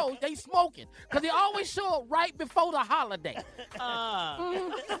 I know they smoking because they always show up right before the holiday.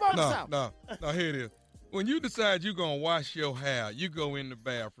 Smoke something. No, here it is. When you decide you're going to wash your hair, you go in the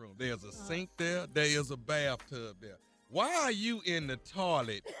bathroom. There's a sink there. There is a bathtub there. Why are you in the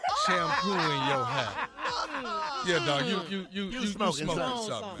toilet shampooing your hair? Yeah, dog, you smoking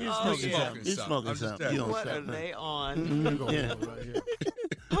something. You smoking something. What are they on?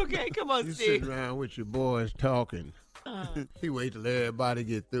 Mm-hmm. Okay, come on, You Steve. sitting around with your boys talking. He wait till everybody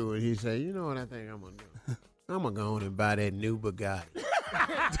get through and he say, you know what I think I'm going to do? I'm going to go on and buy that new Bugatti.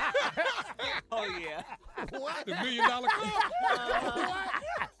 Oh, yeah. What? The $1 million car? What?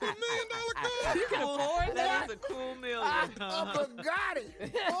 The $1 million car? You can afford that? Is a cool million. A Bugatti.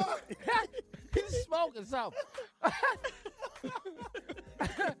 He's smoking something.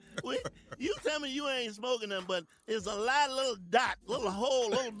 You tell me you ain't smoking them, but there's a lot of little dots, little hole,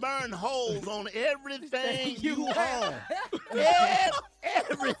 little burn holes on everything you own.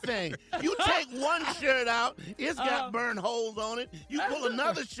 Everything. You take one shirt out, it's got burn holes on it. You pull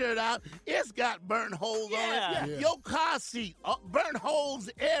another shirt out, it's got burn holes on it. Yeah. Your car seat, burn holes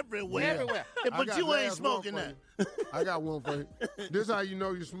everywhere. Everywhere. But you ain't smoking that. I got one for you. This how you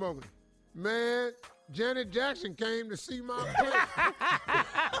know you're smoking. Man, Janet Jackson came to see my place.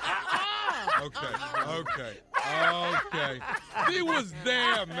 Okay. He was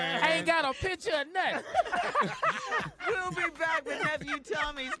there, man. Ain't got a picture of nothing. We'll be back with Nephew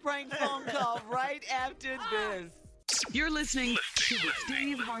Tommy's prank phone call right after this. You're listening to the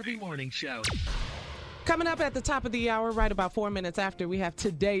Steve Harvey Morning Show. Coming up at the top of the hour, right about 4 minutes after, we have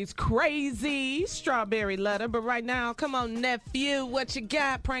today's crazy strawberry letter. But right now, come on, nephew, what you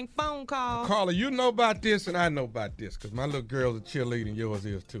got? Prank phone call. Carla, you know about this and I know about this because my little girl's a cheerleader and yours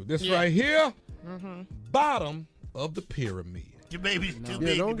is too. This right here, bottom of the pyramid. Your baby's too Yeah,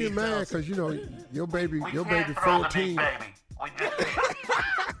 big don't to be get mad tossed. because, you know, your baby 14. I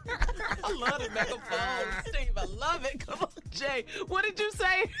love the megaphone, Steve. I love it. Come on, Jay, what did you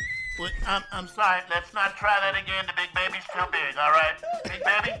say? Wait, I'm sorry. Let's not try that again. The big baby's too big, all right? Big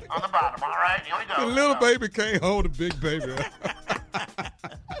baby on the bottom, all right? Here we go. The little baby can't hold a big baby.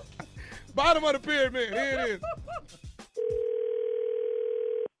 Bottom of the pyramid. Here it is.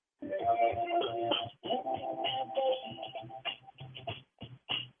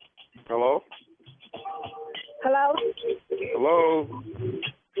 Hello? Hello? Hello?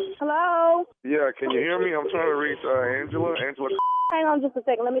 Hello? Yeah, can you hear me? I'm trying to reach Angela. Angela. Hang on just a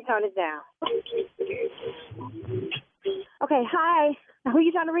second. Let me turn this down. Okay, hi. Who are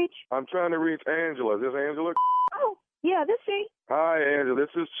you trying to reach? I'm trying to reach Angela. Is this Angela? Oh, yeah, this she. Hi, Angela.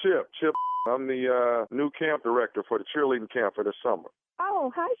 This is Chip. I'm the new camp director for the cheerleading camp for this summer.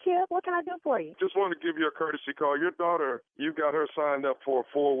 Oh, hi, Chip. What can I do for you? Just wanted to give you a courtesy call. Your daughter, you got her signed up for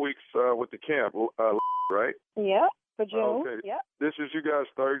 4 weeks with the camp, right? Yep, for June. Okay. Yep. This is you guys'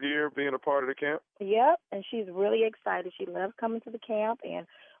 third year being a part of the camp? Yep, and she's really excited. She loves coming to the camp, and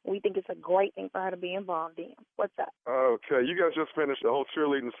we think it's a great thing for her to be involved in. What's up? Okay. You guys just finished the whole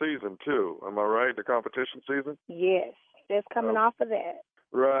cheerleading season, too. Am I right? The competition season? Yes, just coming off of that.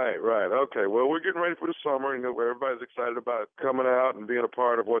 Right. Okay. Well, we're getting ready for the summer, and everybody's excited about coming out and being a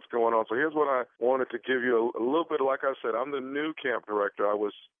part of what's going on. So here's what I wanted to give you a little bit. Like I said, I'm the new camp director. I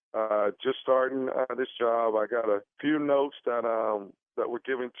was just starting this job. I got a few notes that were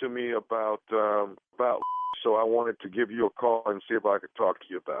given to me about. So I wanted to give you a call and see if I could talk to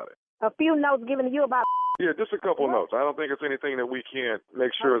you about it. A few notes given to you about. Yeah, just a couple of notes. I don't think it's anything that we can't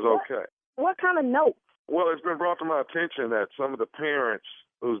make sure is okay. What kind of notes? Well, it's been brought to my attention that some of the parents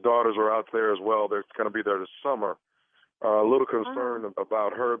whose daughters are out there as well, they're going to be there this summer, are a little concerned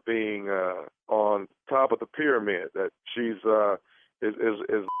about her being on top of the pyramid, that she's is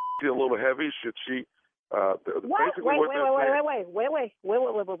she a little heavy? Should she What?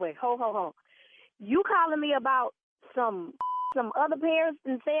 Wait. Hold. You calling me about some other parents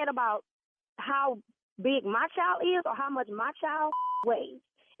and said about how big my child is or how much my child weighs?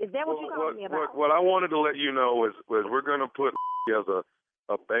 Is that what you're calling me about? What I wanted to let you know is we're going to put as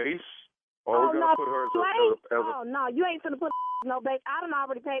a base, or we're going to put her as a Oh, no, you ain't finna put no base. I done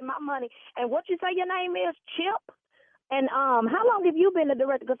already paid my money. And what you say your name is, Chip? And how long have you been the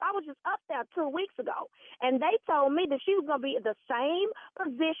director? Because I was just up there 2 weeks ago, and they told me that she was going to be in the same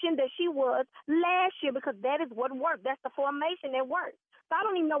position that she was last year because that is what worked. That's the formation that worked. So I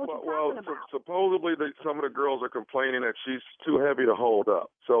don't even know what you're talking about. Supposedly some of the girls are complaining that she's too heavy to hold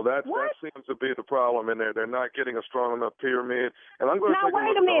up. So that seems to be the problem in there. They're not getting a strong enough pyramid. And I'm going to take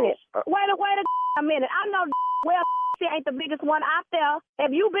wait a minute. Wait a minute. I know well she ain't the biggest one out there.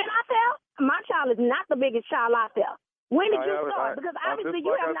 Have you been out there? My child is not the biggest child out there. When did you start? Because obviously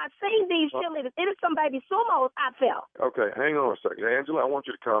you have not seen these cheerleaders. It is some baby sumos out there. Okay, hang on a second. Angela, I want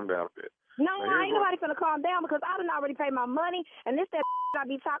you to calm down a bit. No, ain't nobody finna calm down because I done already paid my money, and this that I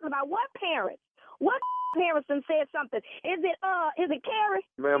be talking about. What parents? What parents done said something? Is it Carrie?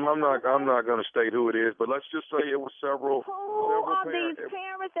 Ma'am, I'm not going to state who it is, but let's just say it was several. Who are these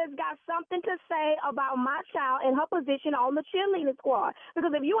parents that's got something to say about my child and her position on the cheerleading squad?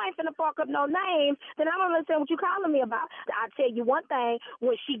 Because if you ain't finna fuck up no names, then I don't understand what you calling me about. I tell you one thing: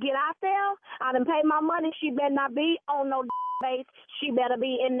 when she get out there, I done paid my money. She better not be on no base. She better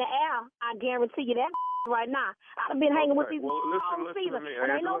be in the air. I guarantee you that. Right now, I've been hanging with these all season, and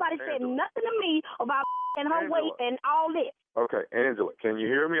ain't nobody said nothing to me about and her weight and all this. Okay, Angela, can you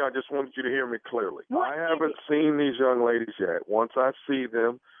hear me? I just wanted you to hear me clearly. What I haven't seen these young ladies yet. Once I see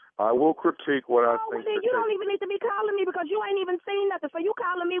them, I will critique what I think. Then you don't even need to be calling me because you ain't even seen nothing. So you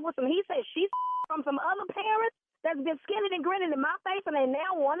calling me with some he said she from some other parents that's been skinning and grinning in my face, and they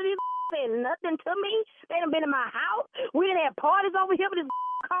now one of these saying nothing to me. They done been in my house. We done had parties over here with this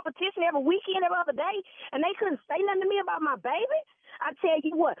competition every weekend, every other day, and they couldn't say nothing to me about my baby. I tell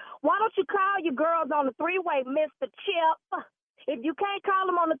you what, why don't you call your girls on the three-way, Mr. Chip? If you can't call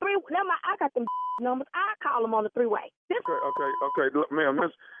them on the three-way, I got them numbers. I call them on the three-way. Okay. Look, ma'am,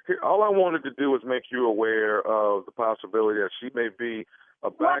 all I wanted to do is make you aware of the possibility that she may be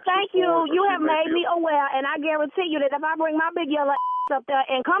a back. Well, thank you. You have made me aware, and I guarantee you that if I bring my big yellow up there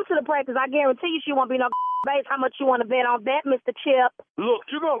and come to the practice, I guarantee you she won't be no base. How much you want to bet on that, Mr. Chip? Look,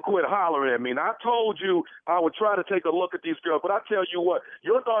 you're going to quit hollering at me. Now, I told you I would try to take a look at these girls, but I tell you what,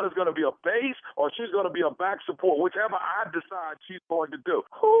 your daughter's going to be a base or she's going to be a back support, whichever I decide she's going to do.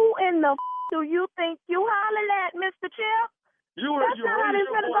 Who in the do you think you hollering at, Mr. Chip? That's not how this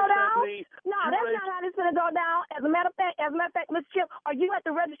gonna go down. No, that's not how this gonna go down. As a matter of fact, Mr. Chip, are you at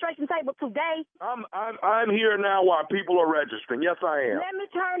the registration table today? I'm here now while people are registering. Yes, I am. Let me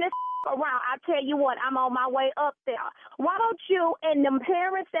turn this around. I tell you what, I'm on my way up there. Why don't you and them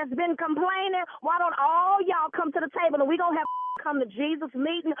parents that's been complaining, why don't all y'all come to the table and we gonna have come to Jesus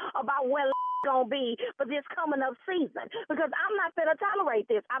meeting about where gonna be for this coming up season? Because I'm not gonna tolerate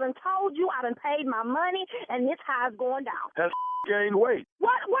this. I done told you, I done paid my money, and this how it's going down. Has gained weight.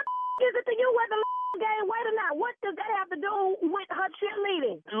 What is it to you whether gained weight or not? What does that have to do with her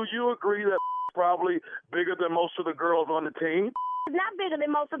cheerleading? Do you agree that probably bigger than most of the girls on the team? It's not bigger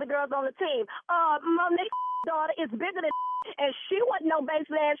than most of the girls on the team. Monique's daughter is bigger than and she wasn't no base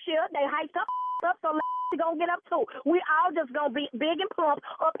last year. They hyped up so gonna get up too. We all just gonna be big and plump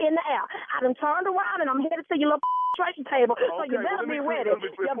up in the air. I done turned around and I'm headed to your little registration table. So you better be ready.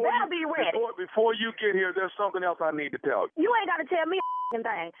 You better be ready. Before you get here, there's something else I need to tell you. You ain't gotta tell me a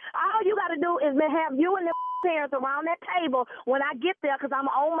thing. All you gotta do is have you and the parents around that table when I get there, because I'm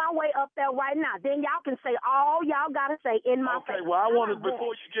on my way up there right now. Then y'all can say all y'all gotta say in my face. Okay, well I wanted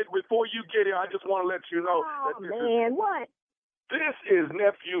before you get here, I just want to let you know that what? This is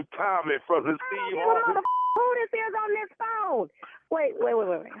nephew Tommy from the Steve Harvey. Who this is on this phone? Wait.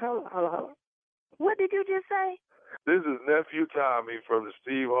 Hold on. What did you just say? This is nephew Tommy from the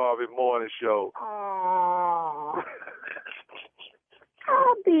Steve Harvey Morning Show. Oh.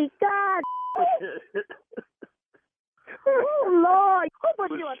 Oh, be God. Oh, Lord. Who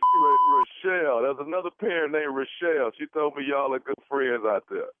put you on? Rochelle. There's another parent named Rochelle. She told me y'all are good friends out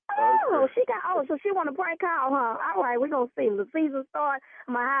there. Oh, so she want to prank call, huh? All right, we're going to see. The season starts.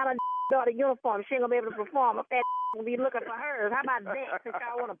 I'm going to hide her daughter uniform. She ain't going to be able to perform. If that will be looking for hers. How about that? Since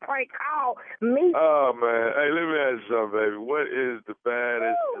y'all want to prank call me. Oh, man. Hey, let me ask you something, baby. What is the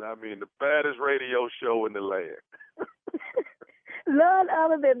baddest, and I mean the baddest radio show in the land? None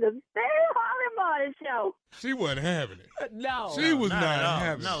other than the Steve Harvey Morning Show. She wasn't having it. No. She was not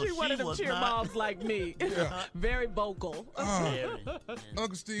having it. No, she one of them cheer moms like me. Yeah. Very vocal.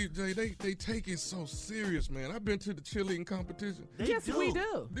 Uncle Steve J, they take it so serious, man. I've been to the cheerleading competition. Yes, we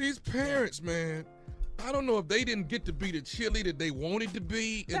do. These parents, man, I don't know if they didn't get to be the cheerleader they wanted to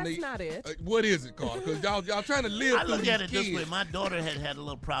be. That's not it. What is it called? Because y'all trying to live I through look these at it kids. this way. My daughter had a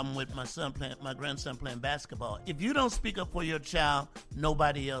little problem with my grandson playing basketball. If you don't speak up for your child,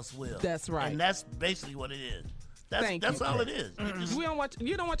 nobody else will. That's right. And that's basically what it is. That's all it is.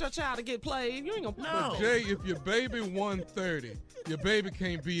 You don't want your child to get played. You ain't gonna play. No. Jay, if your baby 130, your baby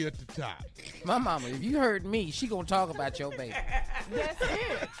can't be at the top. My mama, if you heard me, she gonna talk about your baby. That's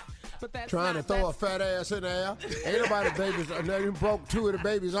it. But that's trying to throw a fat ass in the air. Ain't nobody babies. They broke two of the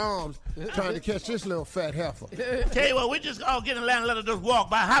baby's arms trying to catch this little fat heifer. Tell you what, we just all get in line and let her just walk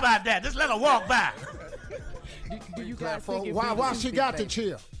by. How about that? Just let her walk by. Do you guys think why she got to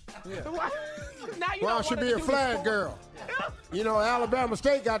cheer? Why don't she be a flag girl? You know, Alabama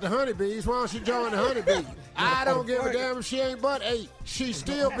State got the honeybees. Why don't she join the honeybees? I don't give a damn if she ain't but 8. She's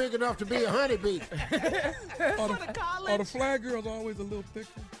still big enough to be a honeybee. Are the flag girls always a little thicker?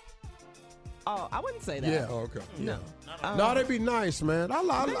 Oh, I wouldn't say that. Yeah. Oh, okay. No. No, that'd be nice, man. I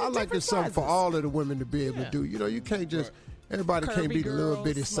like it's something for all of the women to be able to do. You know, you can't just, everybody Curvy can't be the little girls,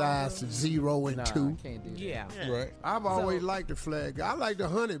 bitty small size girls. 0 and 2. Can't do that. Yeah. Right. I've always liked the flag. I like the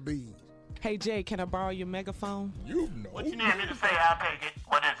honeybees. Hey, Jay, can I borrow your megaphone? You know. What you need me to say? I'll take it.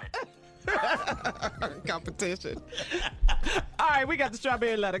 What is it? Competition. All right, we got the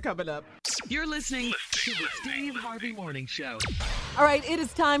strawberry letter coming up. You're listening to the Steve Harvey Morning Show. All right, it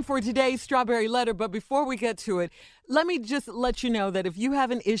is time for today's Strawberry Letter, but before we get to it, let me just let you know that if you have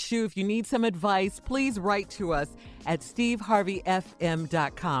an issue, if you need some advice, please write to us at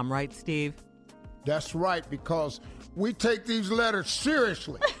steveharveyfm.com. Right, Steve? That's right, because we take these letters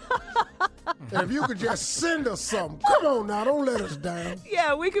seriously. And if you could just send us something, come on now, don't let us down.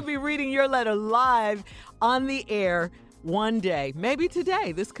 Yeah, we could be reading your letter live on the air one day. Maybe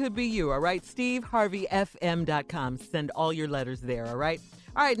today. This could be you, all right? steveharveyfm.com. Send all your letters there, all right?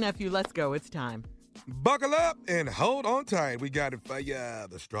 All right, nephew, let's go. It's time. Buckle up and hold on tight. We got it for you,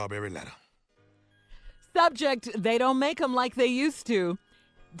 the Strawberry Letter. Subject, they don't make them like they used to.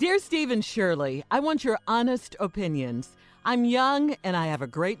 Dear Steve and Shirley, I want your honest opinions. I'm young and I have a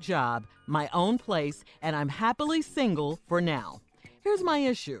great job, my own place, and I'm happily single for now. Here's my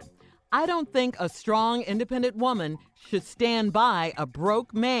issue. I don't think a strong, independent woman should stand by a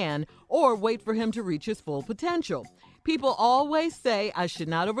broke man or wait for him to reach his full potential. People always say I should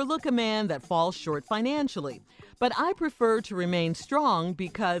not overlook a man that falls short financially, but I prefer to remain strong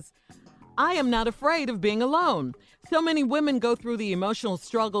because I am not afraid of being alone. So many women go through the emotional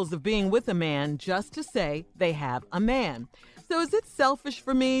struggles of being with a man just to say they have a man. So is it selfish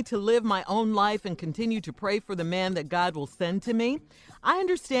for me to live my own life and continue to pray for the man that God will send to me? I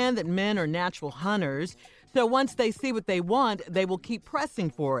understand that men are natural hunters, so once they see what they want, they will keep pressing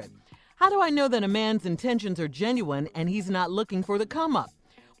for it. How do I know that a man's intentions are genuine and he's not looking for the come up?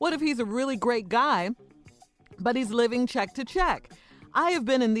 What if he's a really great guy, but he's living check to check? I have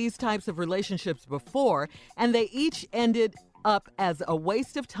been in these types of relationships before, and they each ended up as a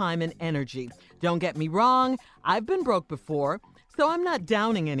waste of time and energy. Don't get me wrong, I've been broke before, so I'm not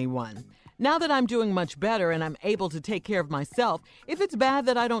downing anyone. Now that I'm doing much better and I'm able to take care of myself, if it's bad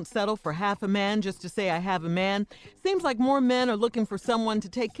that I don't settle for half a man just to say I have a man, seems like more men are looking for someone to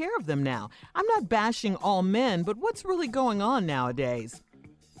take care of them now. I'm not bashing all men, but what's really going on nowadays?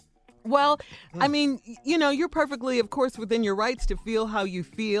 Well, I mean, you know, you're perfectly, of course, within your rights to feel how you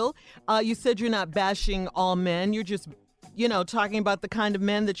feel. You said you're not bashing all men. You're just, you know, talking about the kind of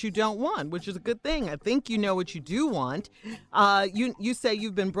men that you don't want, which is a good thing. I think you know what you do want. You say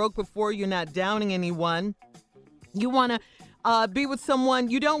you've been broke before. You're not downing anyone. You want to be with someone.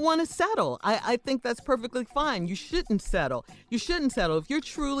 You don't want to settle. I think that's perfectly fine. You shouldn't settle. You shouldn't settle. If you're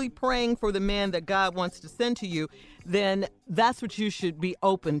truly praying for the man that God wants to send to you, then that's what you should be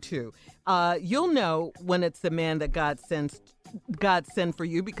open to. You'll know when it's the man that God sent for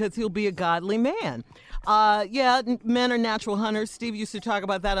you because he'll be a godly man. Yeah, men are natural hunters. Steve used to talk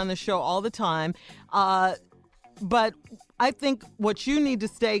about that on the show all the time. But I think what you need to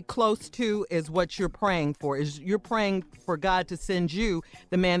stay close to is what you're praying for. Is you're praying for God to send you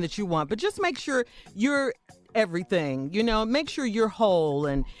the man that you want. But just make sure you're everything. You know, make sure you're whole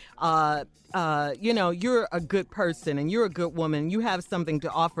and you know, you're a good person and you're a good woman. You have something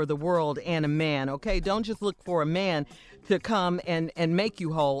to offer the world and a man, okay? Don't just look for a man to come and make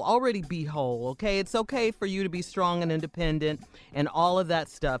you whole. Already be whole, okay? It's okay for you to be strong and independent and all of that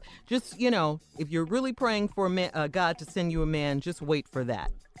stuff. Just, you know, if you're really praying for God to send you a man, just wait for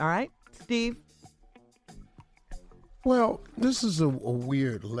that, all right? Steve? Well, this is a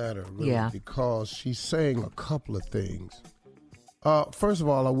weird letter, really, Yeah. because she's saying a couple of things. First of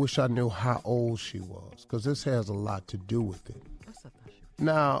all, I wish I knew how old she was, because this has a lot to do with it.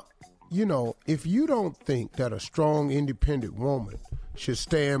 Now, you know, if you don't think that a strong, independent woman should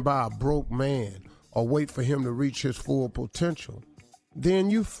stand by a broke man or wait for him to reach his full potential, then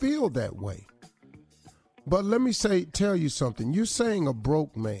you feel that way. But let me tell you something. You're saying a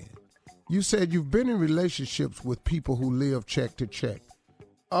broke man. You said you've been in relationships with people who live check to check.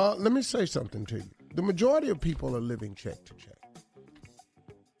 Let me say something to you. The majority of people are living check to check.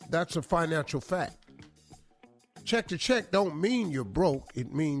 That's a financial fact. Check to check don't mean you're broke.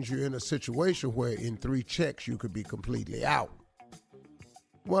 It means you're in a situation where in 3 checks you could be completely out.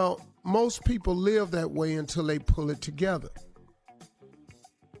 Well, most people live that way until they pull it together.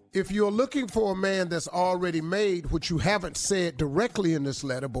 If you're looking for a man that's already made, which you haven't said directly in this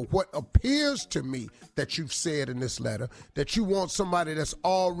letter, but what appears to me that you've said in this letter, that you want somebody that's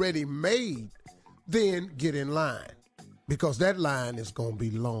already made, then get in line, because that line is going to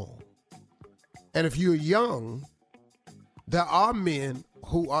be long. And if you're young, there are men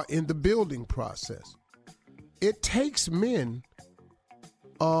who are in the building process. It takes men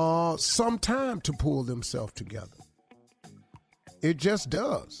some time to pull themselves together. It just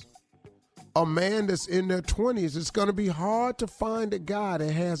does. A man that's in their 20s, it's going to be hard to find a guy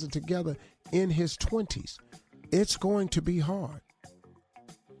that has it together in his 20s. It's going to be hard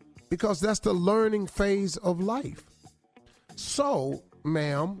because that's the learning phase of life. So,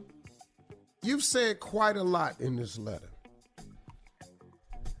 ma'am, you've said quite a lot in this letter.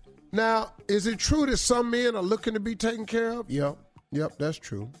 Now, is it true that some men are looking to be taken care of? Yep, that's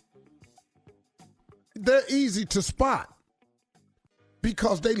true. They're easy to spot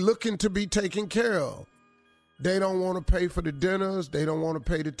because they looking to be taken care of. They don't want to pay for the dinners. They don't want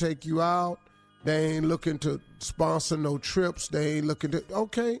to pay to take you out. They ain't looking to sponsor no trips. They ain't looking to,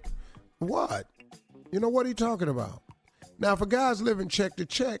 okay, what? You know, what are you talking about? Now, if a guy's living check to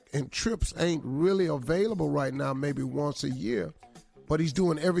check and trips ain't really available right now, maybe once a year, but he's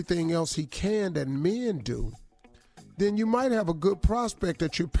doing everything else he can that men do, then you might have a good prospect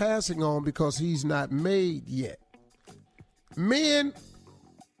that you're passing on because he's not made yet. Men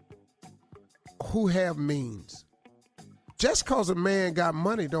who have means, just because a man got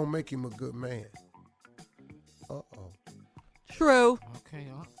money don't make him a good man. Uh-oh. True. Okay.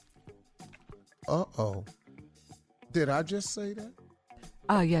 Uh-oh. Did I just say that?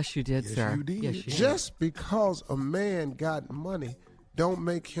 Yes, you did, sir. You did. Yes, you did. Just because a man got money don't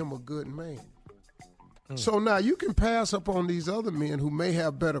make him a good man. So now you can pass up on these other men who may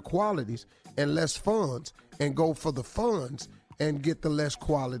have better qualities and less funds and go for the funds and get the less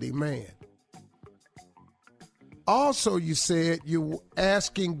quality man. Also, you said you're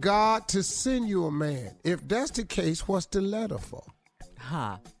asking God to send you a man. If that's the case, what's the letter for?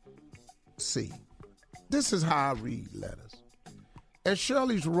 See, this is how I read letters. And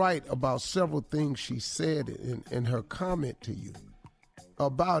Shirley's right about several things she said in her comment to you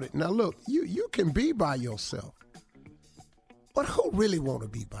about it. Now, look, you can be by yourself. But who really want to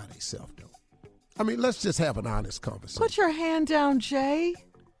be by themselves, though? I mean, let's just have an honest conversation. Put your hand down, Jay.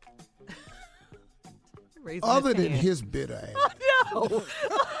 Other than his bitter ass. No.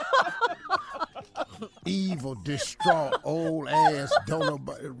 Evil, distraught, old ass, don't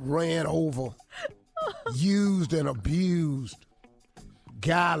nobody, ran over, used and abused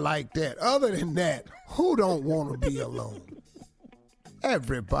guy like that. Other than that, who don't want to be alone?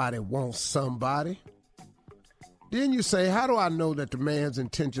 Everybody wants somebody. Then you say, how do I know that the man's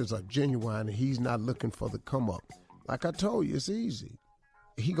intentions are genuine and he's not looking for the come up? Like I told you, it's easy.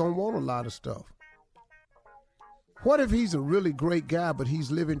 He gonna want a lot of stuff. What if he's a really great guy, but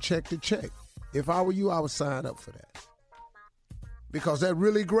he's living check to check? If I were you, I would sign up for that. Because that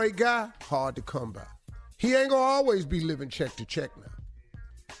really great guy, hard to come by. He ain't gonna always be living check to check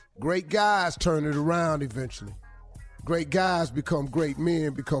now. Great guys turn it around eventually. Great guys become great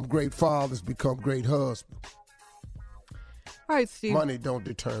men, become great fathers, become great husbands. All right, Steve. Money don't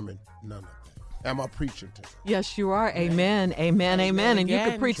determine none of that. Am I preaching to you? Yes, you are. Amen. Amen. Amen. And you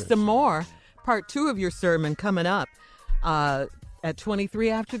can preach some more. Part 2 of your sermon coming up at 23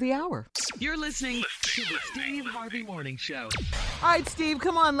 after the hour. You're listening to the Steve Harvey Morning Show. All right, Steve,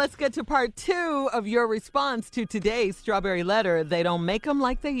 come on. Let's get to part 2 of your response to today's Strawberry Letter. They don't make them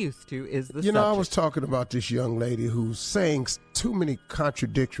like they used to is the subject. You know, I was talking about this young lady who's saying too many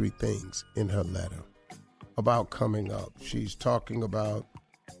contradictory things in her letter about coming up. She's talking about,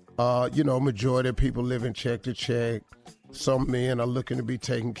 majority of people living check to check. Some men are looking to be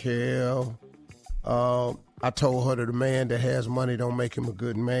taken care of. I told her that a man that has money don't make him a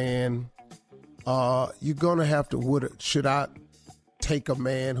good man. You're going to have to, should I take a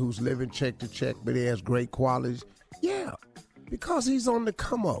man who's living check to check, but he has great qualities? Yeah, because he's on the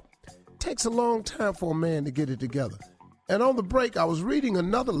come up. Takes a long time for a man to get it together. And on the break, I was reading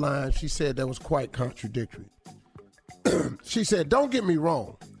another line she said that was quite contradictory. She said, don't get me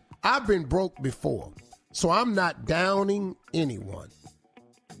wrong. I've been broke before, so I'm not downing anyone.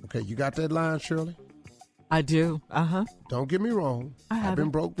 Okay, you got that line, Shirley? I do. Uh-huh. Don't get me wrong. I've been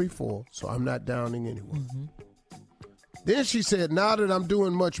broke before, so I'm not downing anyone. Mm-hmm. Then she said, now that I'm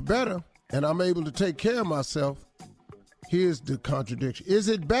doing much better and I'm able to take care of myself, here's the contradiction. Is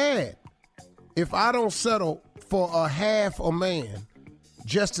it bad if I don't settle for a half a man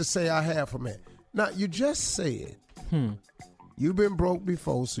just to say I half a man? Now, you just said you've been broke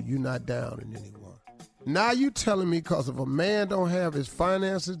before, so you're not downing anyone. Now you telling me because if a man don't have his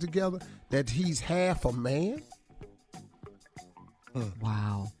finances together that he's half a man?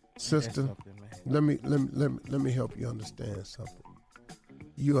 Wow. Sister, let me help you understand something.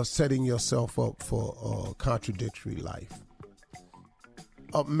 You are setting yourself up for a contradictory life.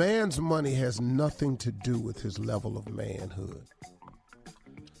 A man's money has nothing to do with his level of manhood.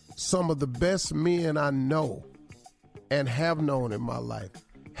 Some of the best men I know and have known in my life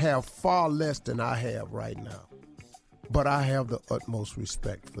have far less than I have right now. But I have the utmost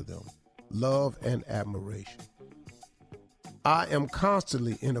respect for them, love and admiration. I am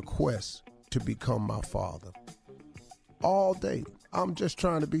constantly in a quest to become my father. All day, I'm just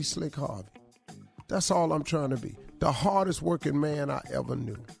trying to be Slick Harvey. That's all I'm trying to be. The hardest working man I ever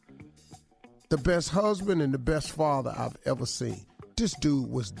knew. The best husband and the best father I've ever seen. This dude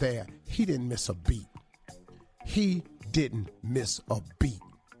was there. He didn't miss a beat. He didn't miss a beat.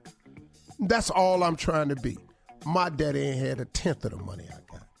 That's all I'm trying to be. My daddy ain't had 1/10 of the money I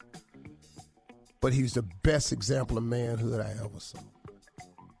got. But he's the best example of manhood I ever saw.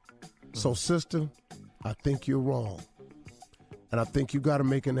 So, sister, I think you're wrong. And I think you got to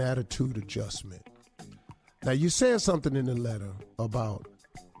make an attitude adjustment. Now, you said something in the letter about,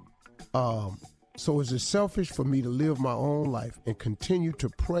 so is it selfish for me to live my own life and continue to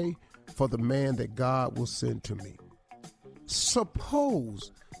pray for the man that God will send to me?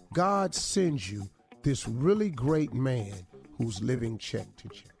 Suppose God sends you this really great man who's living check to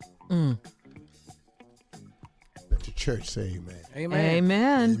check. Let the church say amen.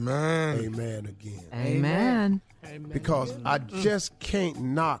 Amen. Amen. Amen again. Amen. Because I just can't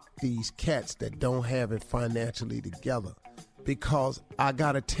knock these cats that don't have it financially together. Because I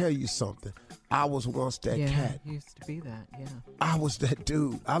got to tell you something. I was once that cat. Used to be that, yeah. I was that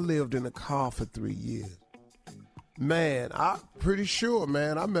dude. I lived in a car for 3 years. Man, I'm pretty sure,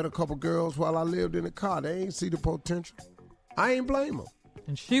 man, I met a couple girls while I lived in the car. They ain't see the potential. I ain't blame them.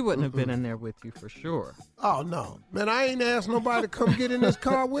 And she wouldn't have been in there with you for sure. Oh, no. Man, I ain't asked nobody to come get in this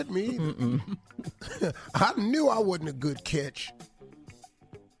car with me either. I knew I wasn't a good catch.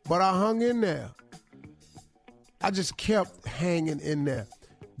 But I hung in there. I just kept hanging in there.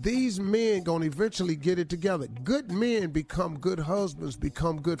 These men gonna eventually get it together. Good men become good husbands,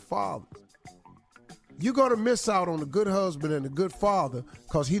 become good fathers. You're gonna miss out on a good husband and a good father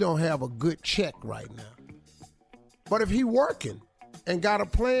because he don't have a good check right now. But if he working and got a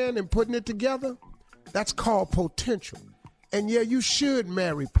plan and putting it together, that's called potential. And yeah, you should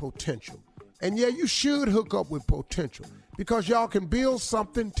marry potential. And yeah, you should hook up with potential because y'all can build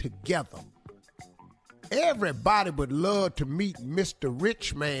something together. Everybody would love to meet Mr.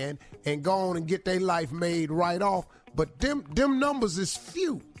 Rich Man and go on and get their life made right off, but them numbers is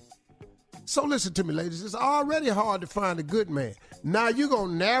few. So listen to me, ladies. It's already hard to find a good man. Now you're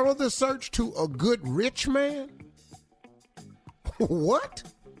going to narrow the search to a good rich man? What?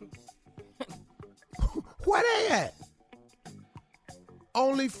 Where they at?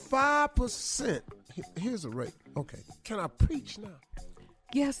 Only 5%. Here's a rate. Okay. Can I preach now?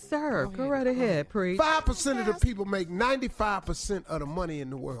 Yes, sir. Go right ahead, preach. 5% of the people make 95% of the money in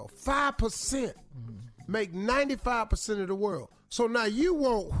the world. 5% make 95% of the world. So now you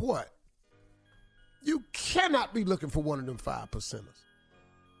want what? You cannot be looking for one of them 5%ers.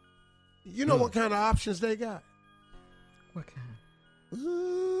 You know what kind of options they got? What kind?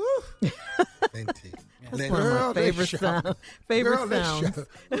 Ooh. That's one of my favorite sounds. Favorite sounds.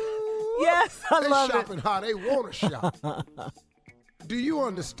 Yes, I love it. They shopping how they want to shop. Do you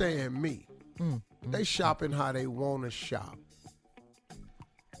understand me? They shopping how they want to shop.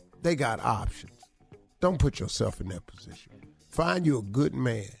 They got options. Don't put yourself in that position. Find you a good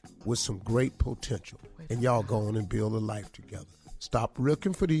man with some great potential, and y'all go on and build a life together. Stop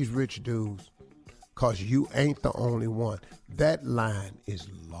looking for these rich dudes, because you ain't the only one. That line is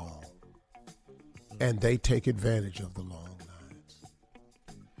long, and they take advantage of the long lines.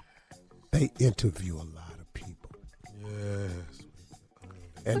 They interview a lot of people. Yes.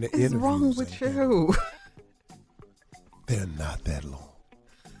 And what the is wrong interviews with ain't you? They're not that long.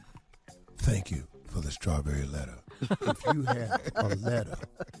 Thank you for the strawberry letter. If you have a letter,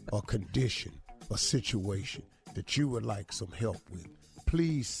 a condition, a situation that you would like some help with,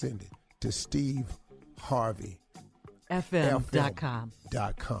 please send it to Steve Harvey. FM.com.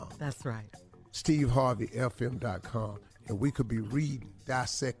 That's right. SteveHarveyFM.com. And we could be reading,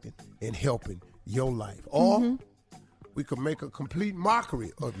 dissecting, and helping your life. Or we could make a complete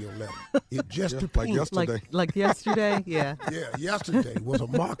mockery of your letter. It just depends. Like yesterday? Yeah. Yeah, yesterday was a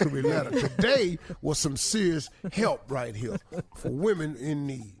mockery letter. Today was some serious help right here for women in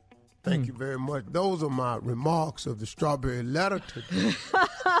need. Thank you very much. Those are my remarks of the strawberry letter today.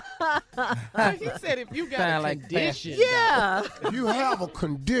 He said if you got a condition. Yeah. If you have a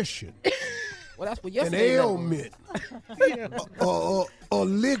condition, well, that's what an yesterday ailment, a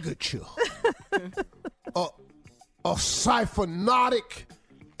ligature, a siphonic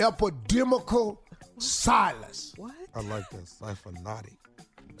epidemical silence. What? I like that. Siphonic.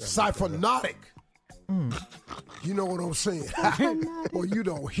 Siphonautic. You know what I'm saying? Well, you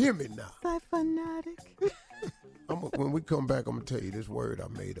don't hear me now. Siphonautic. When we come back, I'm going to tell you this word I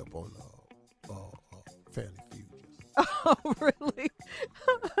made up on Family Feud. Oh, really?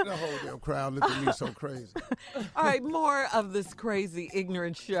 The whole damn crowd looked at me so crazy. All right, more of this crazy,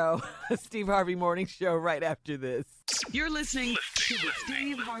 ignorant show. Steve Harvey Morning Show right after this. You're listening to the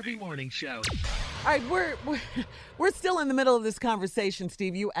Steve Harvey Morning Show. All right, we're still in the middle of this conversation,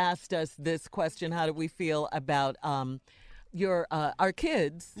 Steve. You asked us this question: how do we feel about our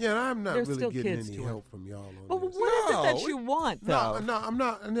kids? Yeah, I'm not They're really still getting kids any to help from y'all on But this. what is it that you want, though? No, I'm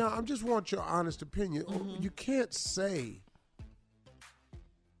not. No, I just want your honest opinion. You can't say.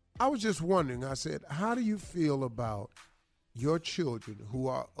 I was just wondering. I said, how do you feel about your children who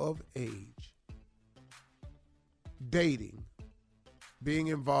are of age dating, being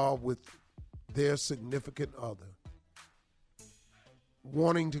involved with their significant other,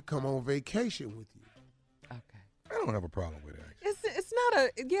 wanting to come on vacation with you? I don't have a problem with it. It's not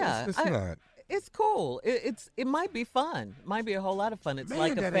a It's not. It's cool. It might be fun. It might be a whole lot of fun. It's Man,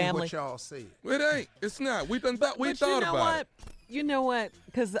 like a that family. ain't what y'all say. It ain't. It's not. We thought But about you know what? it. You know what?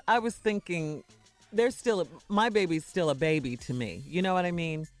 Because I was thinking, my baby's still a baby to me. You know what I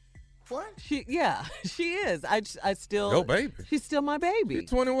mean? What? She is. I still. Your baby? She's still my baby. You're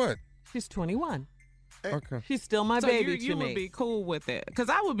 21. She's 21. Okay. She's still my so baby you to me. would be cool with it, because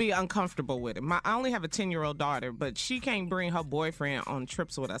I would be uncomfortable with it. I only have a 10-year-old daughter, but she can't bring her boyfriend on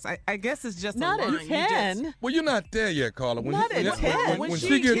trips with us. I guess it's just Not a line. at 10. Well, you're not there yet, Carla. Not at 10. When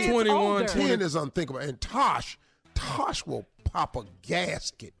she gets 21, 10 is unthinkable. And Tosh will pop a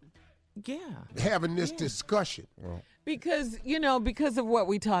gasket Yeah. having this discussion. Because of what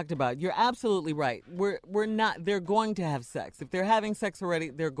we talked about. You're absolutely right. We're not. They're going to have sex. If they're having sex already,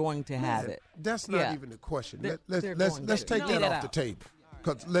 they're going to have it. That's not Yeah. even the question. They're Let's going let's to. take No. that Get it off the out. table,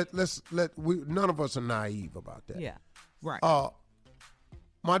 because none of us are naive about that. Yeah. Right.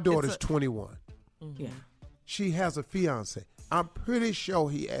 My daughter's 21. Yeah. She has a fiance. I'm pretty sure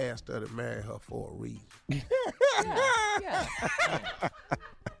he asked her to marry her for a reason. Yeah.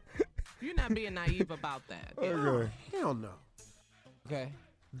 You're not being naive about that. Yeah. Oh, hell no. Okay.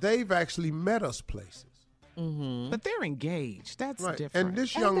 They've actually met us places. But they're engaged. That's Right. different. And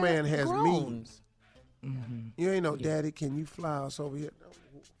this young man has grown. means. You ain't no daddy, can you fly us over here?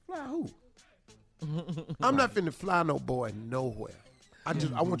 Fly who? I'm not finna fly no boy nowhere.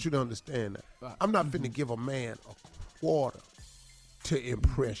 I want you to understand that. I'm not finna give a man a quarter to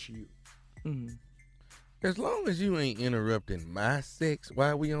impress you. As long as you ain't interrupting my sex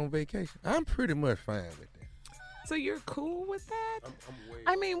while we on vacation, I'm pretty much fine with that. So you're cool with that?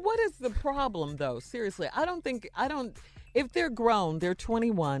 I mean, what is the problem, though? Seriously, I don't. If they're grown, they're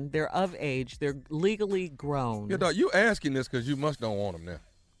 21, they're of age, they're legally grown. Yeah, dog, you asking this because you must don't want them now.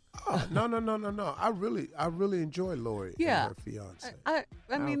 Oh, no. I really enjoy Lori Yeah. and her fiance.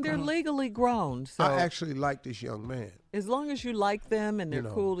 I mean, they're legally grown. So I actually like this young man. as long as you like them and they're You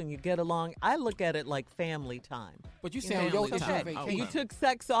know. cool and you get along, I look at it like family time. But you know, saying it's it's your okay. vacation. You took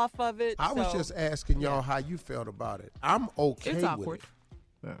sex off of it. I was so- just asking y'all how you felt about it. I'm okay It's with awkward.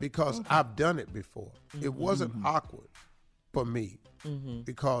 it because I've done it before. It wasn't awkward for me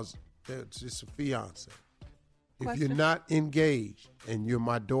because it's just a fiance. If Question? you're not engaged and you're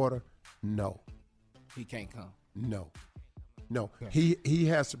my daughter, no. He can't come. No. He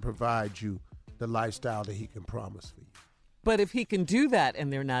has to provide you the lifestyle that he can promise for you. But if he can do that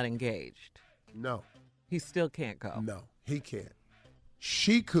and they're not engaged, No. he still can't go. No, he can't.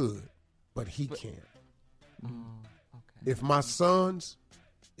 She could, but he can't. If my son's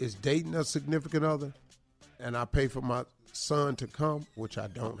is dating a significant other and I pay for my son to come, which I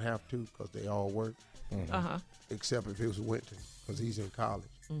don't have to because they all work, except if it was winter because he's in college.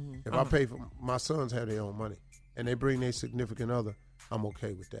 If I pay for my sons have their own money and they bring their significant other, I'm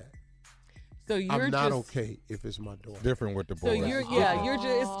okay with that. So you're I'm not just, okay if it's my daughter. Different with the So boys. you're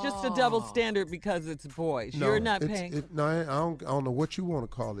it's just a double standard because it's boys. No, you're not it's- paying. No, I don't know what you want to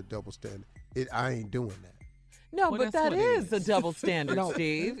call it double standard. I ain't doing that. No, Well, but that's that what it is a double standard,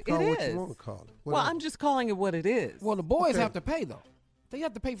 Steve. Call It what is. you want to call it. Well, I'm just calling it what it is. Well, the boys Okay. have to pay though. They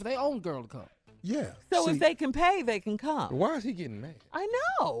have to pay for their own girl to come. Yeah. So See, if they can pay, they can come. Why is he getting mad? I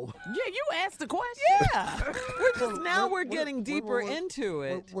know. Yeah, you asked the question. Yeah. we're getting deeper into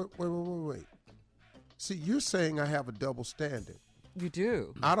it. Wait. See, you're saying I have a double standard. You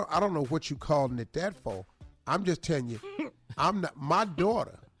do. I don't know what you calling it that for. I'm just telling you, I'm not. My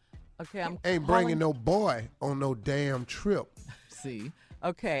daughter Okay, I'm ain't calling- bringing no boy on no damn trip. See,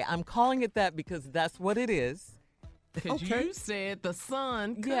 Okay, I'm calling it that because that's what it is. because Okay. you said the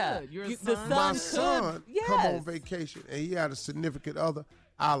son could. Yeah, Your the son son My could. son Yes. come on vacation and he had a significant other.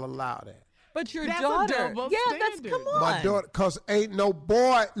 I'll allow that. But your That's a daughter. double That's standard. come on. My daughter, because ain't no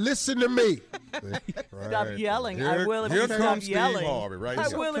boy, listen to me. Stop yelling. I Here- will if here you stop comes Steve yelling. Harvey right I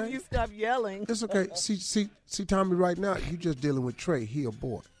here. will Okay. if you stop yelling. It's okay. See, Tommy, right now, you just dealing with Trey. He a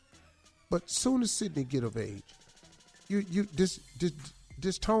boy. But soon as Sydney get of age,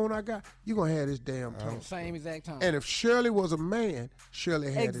 this tone I got, you going to have this damn tone. Same exact time. And if Shirley was a man,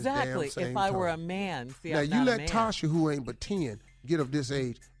 Shirley had Exactly. his damn same If I tone. were a man, see, Now, I'm you not a let man. Tasha, who ain't but 10, get of this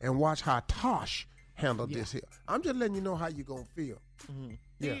age and watch how Tosh handle this here. I'm just letting you know how you going to feel.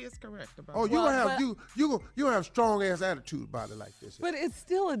 Yeah. He is correct about Oh, that. you gonna have strong ass attitude about it like this. But it's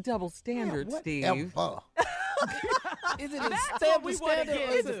still a double standard, Steve. Is it a That's what we want to standard get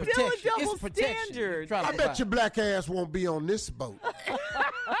or is into. it It's still a protection? double It's protection. standard. Trying to I bet provide. your black ass won't be on this boat.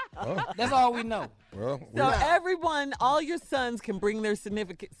 That's all we know. Well, So everyone, all your sons can bring their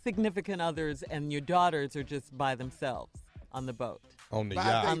significant others, and your daughters are just by themselves on the boat. on the By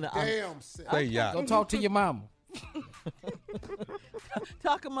yacht. they damn self. Say yacht. Go talk to your mama.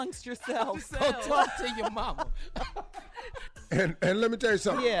 Talk amongst yourselves. Go talk to your mama. And let me tell you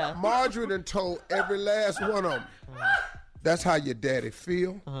something. Yeah. Marjorie done told every last one of them. That's how your daddy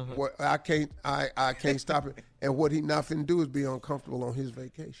feel. What I can't stop it. And what he not finna do is be uncomfortable on his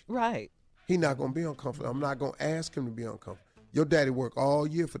vacation. Right. He not gonna be uncomfortable. I'm not gonna ask him to be uncomfortable. Your daddy worked all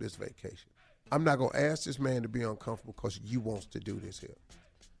year for this vacation. I'm not gonna ask this man to be uncomfortable because you wants to do this here.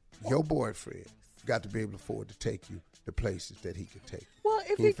 Your boyfriend got to be able to afford to take you to places that he could take. Well,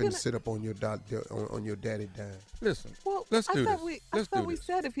 if he he ain't finna can, sit up on your on your daddy dime. Listen, well, let's I do thought this. I Let's thought do we this.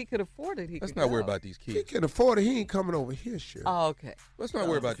 said if he could afford it, he Let's could not worry go. about these He kids. can afford it. He ain't coming over here, sure. Oh, okay. Let's not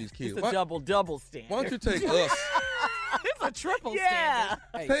worry about these kids. It's a double standard. Why don't you take us, It's a triple Yeah. standard.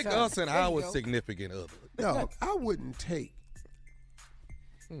 Hey, take Tommy, us and there you our go. significant other? No, I wouldn't take.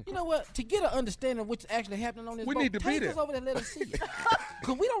 You know what? To get an understanding of what's actually happening on this We boat, need to be take there. us over there and let us see it.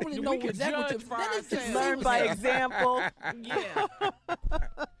 Because we don't really know We can exactly judge what for let us just ourselves. see Learn what's by happening. example. Yeah.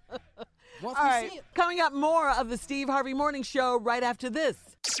 Once All we right. see it. Coming up, more of the Steve Harvey Morning Show right after this.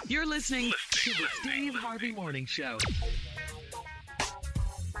 You're listening to the Steve Harvey Morning Show.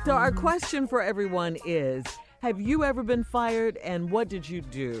 So our question for everyone is, have you ever been fired and what did you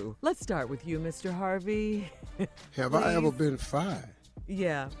do? Let's start with you, Mr. Harvey. Have I ever been fired?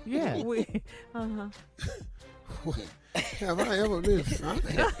 Yeah. Yeah. Uh-huh. Have I ever been fired?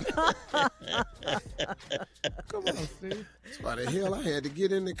 Come on, Steve. That's why the hell I had to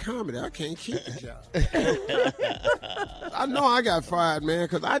get into comedy. I can't keep the job. I know I got fired, man,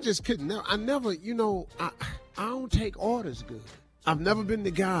 because I just couldn't. I never, I don't take orders good. I've never been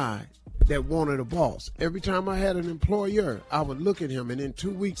the guy that wanted a boss. Every time I had an employer, I would look at him, and in 2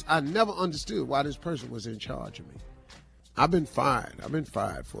 weeks, I never understood why this person was in charge of me. I've been fired. I've been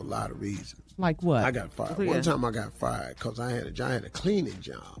fired for a lot of reasons. Like what? I got fired. Yeah. One time I got fired because I had a cleaning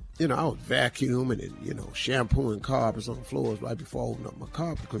job. I was vacuuming and, shampooing carpets on floors right before I opened up my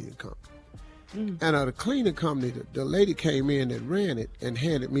carpet cleaning company. And the cleaning company, the lady came in that ran it and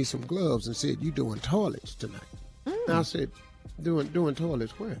handed me some gloves and said, "You doing toilets tonight?" And I said, doing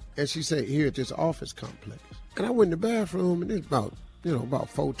toilets where? And she said, "Here at this office complex." And I went in the bathroom and there's about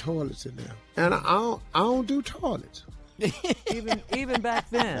 4 toilets in there. And I don't do toilets. Even back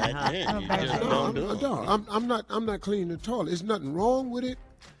then. huh? I'm not cleaning the toilet. There's nothing wrong with it.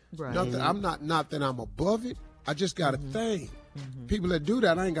 Right. Nothing. I'm not that I'm above it. I just got a thing. People that do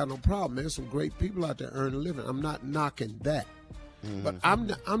that, I ain't got no problem. There's some great people out there earning a living. I'm not knocking that. But I'm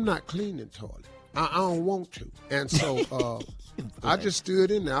not cleaning toilet. I don't want to. And so I just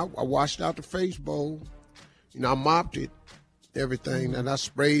stood in there. I washed out the face bowl. I mopped it, everything, and I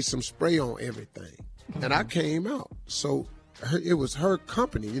sprayed some spray on everything. And I came out. So it was her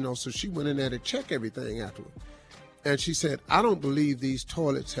company, so she went in there to check everything afterward. And she said, "I don't believe these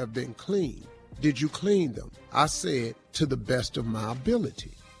toilets have been cleaned. Did you clean them?" I said, "To the best of my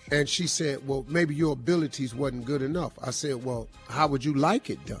ability." And she said, "Well, maybe your abilities wasn't good enough." I said, "Well, how would you like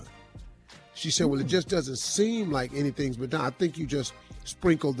it done?" She said, "Well, it just doesn't seem like anything's been done. I think you just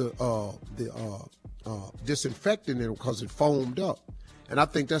sprinkled the disinfectant in it because it foamed up. And I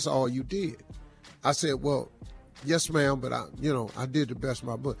think that's all you did." I said, "Well, yes, ma'am, but I did the best of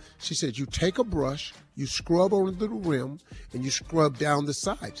my ability." She said, "You take a brush, you scrub on the rim, and you scrub down the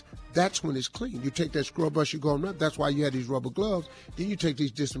sides. That's when it's clean. You take that scrub brush, you go around. That's why you had these rubber gloves. Then you take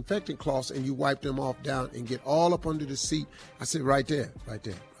these disinfectant cloths and you wipe them off down and get all up under the seat." I said, right there.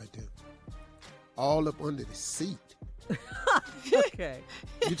 All up under the seat. Okay.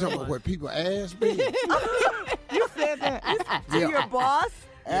 You talking about where people ask me? You said that to your boss?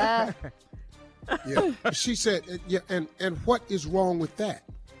 Yeah. She said, "Yeah, and what is wrong with that?"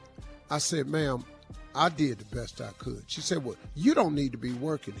 I said, "Ma'am, I did the best I could. She said, well, you don't need to be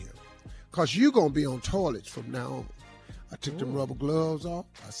working here because you're going to be on toilets from now on. I took them rubber gloves off.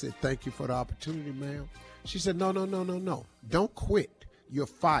 I said, thank you for the opportunity, ma'am. She said, no. Don't quit. You're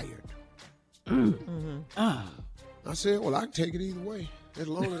fired. I said, well, I can take it either way as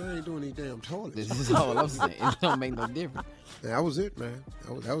long as I ain't doing any damn toilets. This is all I'm saying. It don't make no difference. And that was it, man.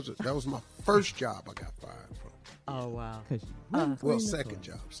 That was my first job I got fired from. Oh, wow. Well, second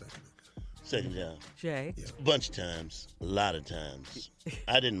job. Second job. Jay? Yeah. A bunch of times, a lot of times.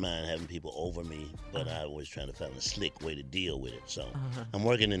 I didn't mind having people over me, but I was trying to find a slick way to deal with it. So I'm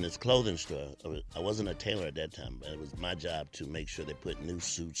working in this clothing store. I wasn't a tailor at that time, but it was my job to make sure they put new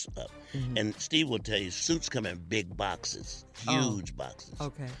suits up. And Steve will tell you, suits come in big boxes, huge boxes.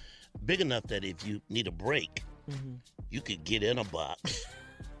 Okay. Big enough that if you need a break, you could get in a box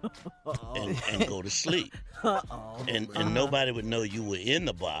and go to sleep. And nobody would know you were in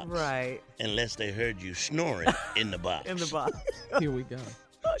the box. Right. Unless they heard you snoring in the box. In the box. Here we go.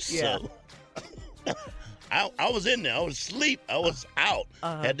 Yeah. So I was in there. I was asleep. I was out.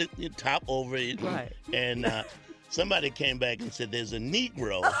 Had the top over it. Right. And somebody came back and said, there's a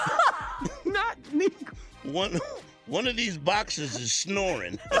Negro. Not Negro. One of these boxes is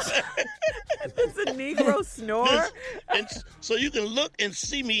snoring. It's a Negro snore? And so you can look and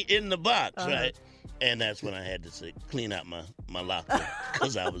see me in the box, right? And that's when I had to clean out my locker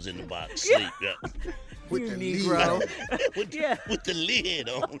because I was in the box sleep. Yeah. With You the Negro. lid on. With the lid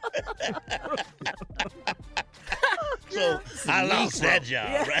on. So I lost that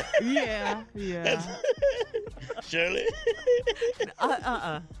job, right? Yeah. Shirley?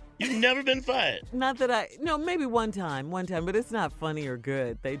 You've never been fired. Not that no, maybe one time, but it's not funny or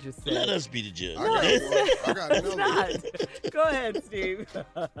good. They just said. Let us be the judge. No, I got it's another not. Go ahead, Steve.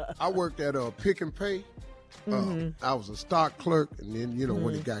 I worked at Pick and Pay. I was a stock clerk, and then,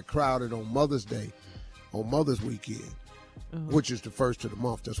 when it got crowded on Mother's Day, on Mother's Weekend, which is the first of the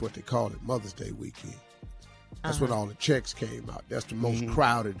month, that's what they call it, Mother's Day weekend. That's when all the checks came out. That's the most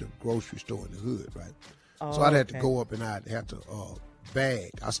crowded grocery store in the hood, right? So I'd have to go up and I'd have to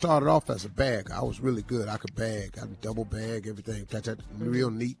bag. I started off as a bag. I was really good. I could bag. I could double bag everything. Catch that real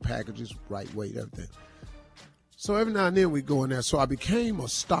neat packages, right weight, everything. So every now and then we go in there. So I became a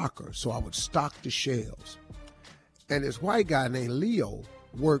stocker. So I would stock the shelves. And this white guy named Leo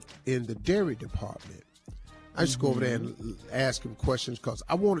worked in the dairy department. I used to go over there and ask him questions because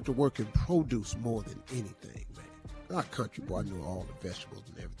I wanted to work in produce more than anything, man. I'm a country boy. I knew all the vegetables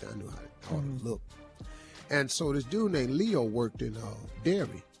and everything. I knew how to look. And so this dude named Leo worked in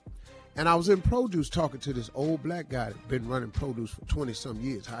dairy. And I was in produce talking to this old black guy that been running produce for 20-some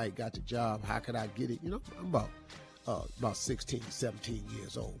years, how he got the job, how could I get it? I'm about 16, 17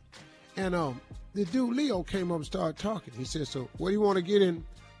 years old. And the dude Leo came up and started talking. He said, so what do you want to get in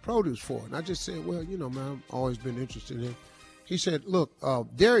produce for? And I just said, well, man, I've always been interested in. He said, look,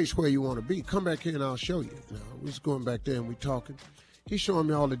 dairy's where you want to be. Come back here and I'll show you. We was going back there and we talking. He's showing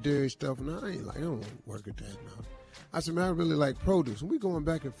me all the dairy stuff, and I don't want to work at that now. I said, man, I really like produce. And we going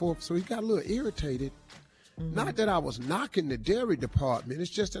back and forth. So he got a little irritated. Not that I was knocking the dairy department. It's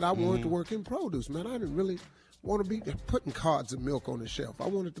just that I wanted to work in produce, man. I didn't really want to be putting cartons of milk on the shelf. I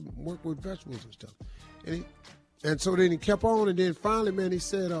wanted to work with vegetables and stuff. And so then he kept on, and then finally, man, he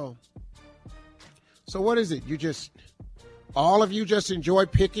said, so what is it? All of you just enjoy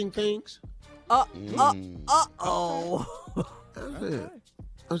picking things? I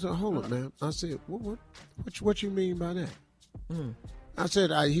said, hold up, man. I said, what you mean by that? I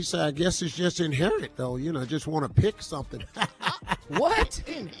said, he said, I guess it's just inherent, though. Just want to pick something. What?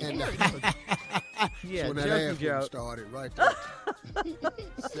 And Yeah, when that ass joke. started right there.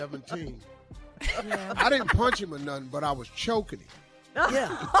 17. I didn't punch him or nothing, but I was choking him.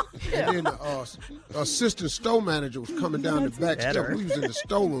 Yeah. And then the assistant store manager was coming down the back step. We was in the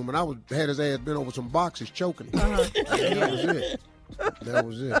storeroom, and I had his ass bent over some boxes choking him. That was it. That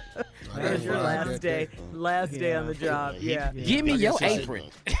was it. That was your last day. Last day on the job. Yeah. Give me your apron.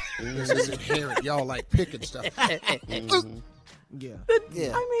 This is inherent. Y'all like picking stuff. I mean, the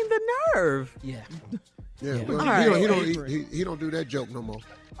nerve. Yeah. Yeah. Well, All he don't do that joke no more.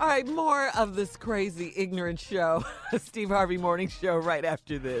 All right, more of this crazy, ignorant show, Steve Harvey Morning Show, right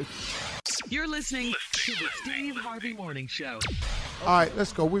after this. You're listening to the Steve Harvey Morning Show. All right,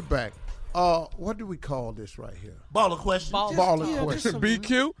 let's go. We're back. What do we call this right here? Ball of questions. Ball of questions.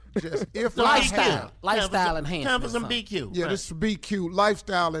 BQ? Just if Lifestyle enhancement. Time for some BQ. Yeah, this is BQ,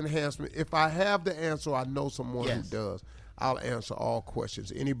 lifestyle enhancement. If I have the answer, I know someone who does. I'll answer all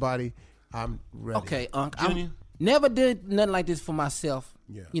questions. Anybody, I'm ready. Okay, Unc. I never did nothing like this for myself.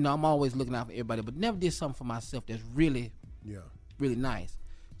 Yeah. I'm always looking out for everybody, but never did something for myself that's really, really nice.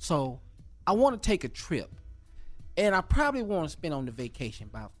 So I want to take a trip, and I probably want to spend on the vacation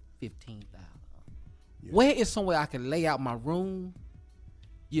about $15,000. Yeah. Where is somewhere I can lay out my room?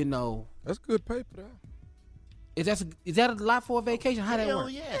 You know, that's good paper, though. Is that a lot for a vacation? How that work?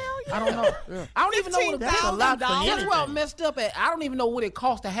 Yeah. I don't know. Yeah. I don't even know what that's a lot for That's where I'm messed up at. I don't even know what it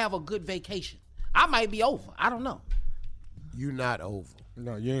costs to have a good vacation. I might be over. I don't know. You're not over.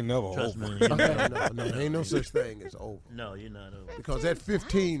 No, you ain't never Trust over. me. No, ain't no such thing as over. No, you're not over. Because that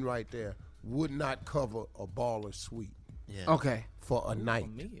 15 right there would not cover a baller suite. Yeah. Okay. For a night.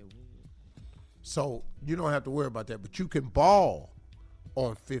 So you don't have to worry about that. But you can ball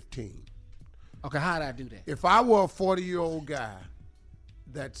on 15. Okay, how did I do that? If I were a 40-year-old guy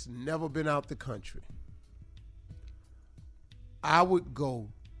that's never been out the country, I would go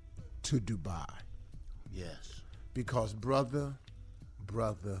to Dubai. Yes. Because brother,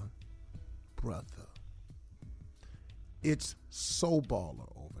 it's so baller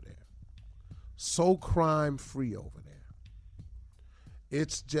over there. So crime-free over there.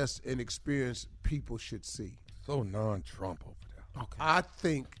 It's just an experience people should see. So non-Trump over there. Okay. I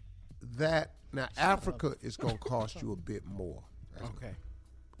think that, now Africa is going to cost you a bit more. Okay.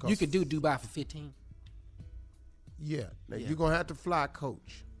 You could do Dubai for 15? Yeah. Now you're going to have to fly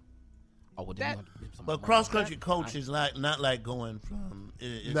coach. Oh, well, but cross-country coach is not like going from.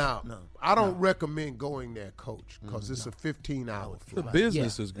 No, I don't recommend going there, coach, because it's a 15-hour flight. The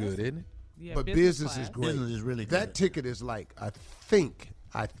business is good, isn't it? Yeah, but business is great. Business is really good. That ticket is like, I think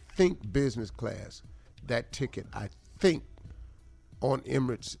business class. That ticket, I think, on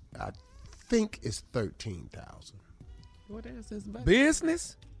Emirates, I think is $13,000. What else is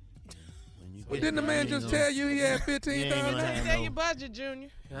business? Well, didn't the man just tell you he had $15,000? Tell your budget, Junior.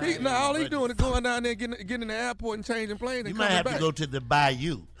 All he doing is going down there, getting in the airport and changing planes. You might have to go to the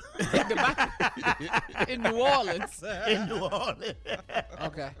Bayou. In New Orleans. In New Orleans.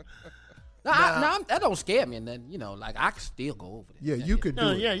 Okay. That don't scare me, and then like I can still go over there. Yeah, you could do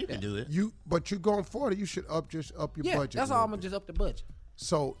it. Yeah, you can do it. But you're going for it. You should up your budget. That's all. I'm gonna just up the budget.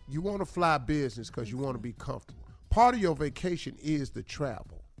 So you want to fly business because you want to be comfortable. Part of your vacation is the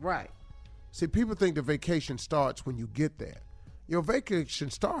travel. Right. See, people think the vacation starts when you get there. Your vacation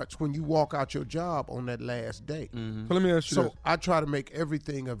starts when you walk out your job on that last day. Mm-hmm. But let me ask you this. I try to make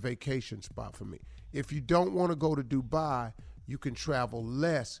everything a vacation spot for me. If you don't want to go to Dubai, you can travel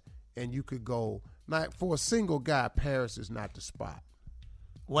less, and you could go. Now, for a single guy, Paris is not the spot.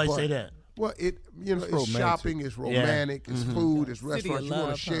 Why you say that? Well, it's shopping, it's romantic, it's food, it's restaurants. You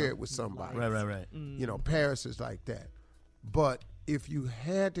want to share it with somebody. Right. Paris is like that. But if you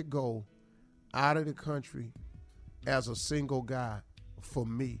had to go out of the country as a single guy, for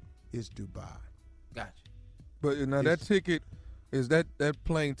me, it's Dubai. Gotcha. But now that ticket, is that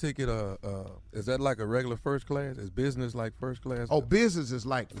plane ticket, is that like a regular first class? Is business like first class? Oh, business is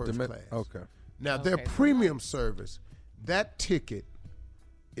like first class. Okay. Now, their premium service, that ticket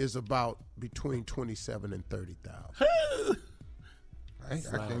is about between $27,000 and $30,000.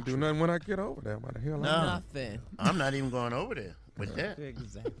 I can't do nothing when I get over there. What the hell? Nothing. I'm not even going over there with that.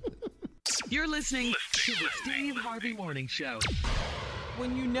 Exactly. You're listening to the Steve Harvey Morning Show.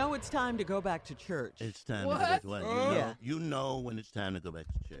 When you know it's time to go back to church. It's time to go back to what? You know when it's time to go back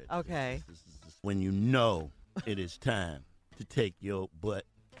to church. Okay. This is when you know it is time to take your butt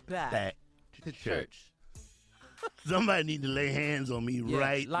back to church. Somebody need to lay hands on me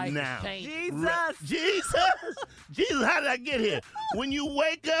right now. Jesus, how did I get here? When you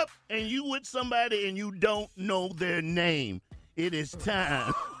wake up and you with somebody and you don't know their name, it is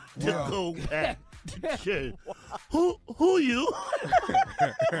time to go back to church. Who you?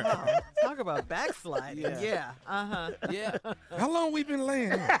 Wow. Talk about backsliding. Yeah. Yeah. How long we been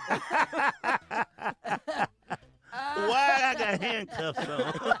laying here? Why I got handcuffs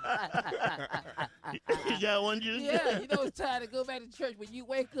on? You got one, Junior? Yeah, it's time to go back to church when you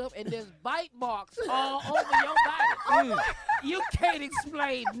wake up and there's bite marks all over your body. You can't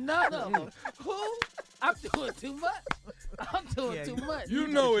explain none of them. Who? I'm doing too much. I'm doing too much. You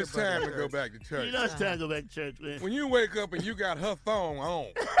know it's time to go back to church. You know it's time to go back to church, man. When you wake up and you got her thong on.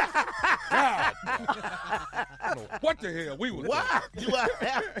 God. I don't know what the hell we was Why do I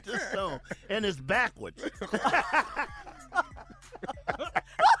have this song? And it's backwards.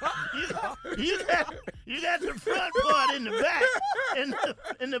 You got the front part in the back,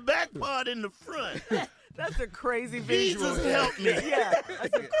 and the back part in the front. That's a crazy visual. Jesus help me. Yeah,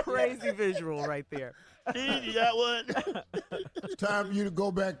 that's a crazy visual right there. Steve, you got one? It's time for you to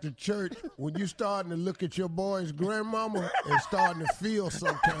go back to church when you starting to look at your boy's grandmama and starting to feel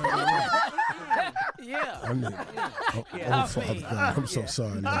some kind of way. Yeah. Father God, I'm so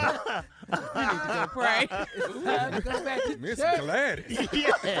sorry. Lord. You need to go pray. It's time to go back to Miss church. Gladys.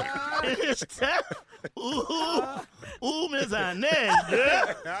 Yeah, it's time. Ooh, Miss Inez,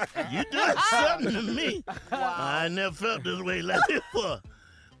 girl. You done something to me. I never felt this way like before.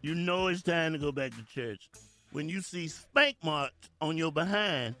 You know it's time to go back to church. When you see spank marks on your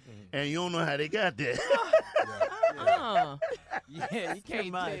behind and you don't know how they got there. Yeah, you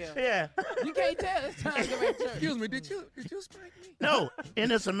can't tell. Yeah. You can't tell. It's time to go back to church. Excuse me, did you spank me? No,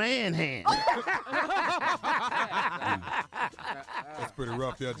 and it's a man hand. That's pretty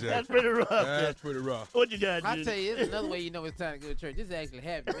rough there, Jack. That's pretty rough. That's pretty rough. What you got, I Judy? tell you, there's another way you know it's time to go to church. This actually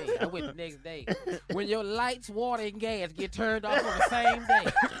happened to me. I went the next day. When your lights, water, and gas get turned off on the same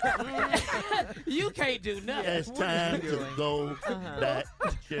day, you can't do nothing. It's time to go back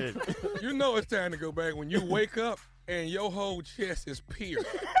to church. You know it's time to go back when you wake up and your whole chest is pierced.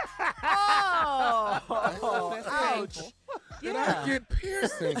 Ouch. Did I get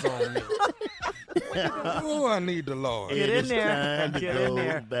piercings on me? Oh, I need the Lord. It is there. time to Get go in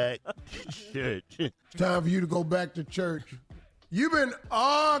there. back to church. It's time for you to go back to church. You've been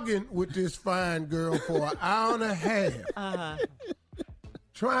arguing with this fine girl for an hour and a half.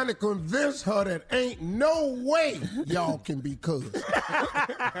 Trying to convince her that ain't no way y'all can be cousins.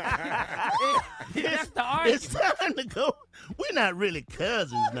 That's the argument. It's time to go. We're not really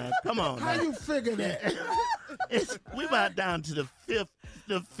cousins now. Come on How now. you figure that? We about down to the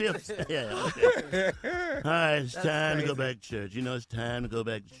fifth. Yeah, okay. All right, it's time to go back to church. You know, it's time to go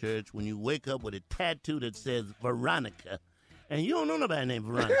back to church when you wake up with a tattoo that says Veronica, and you don't know nobody named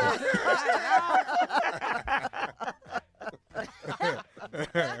Veronica.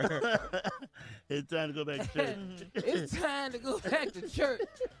 It's time to go back to church. It's time to go back to church.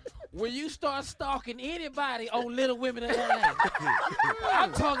 When you start stalking anybody on Little Women in LA,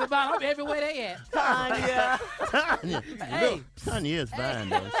 I'm talking about them everywhere they at. Tanya. Tanya. Hey. Tanya is fine,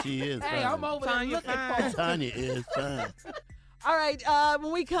 though. She is Hey, fine. I'm over there looking for Tanya is fine. All right,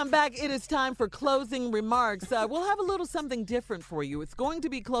 when we come back, it is time for closing remarks. We'll have a little something different for you. It's going to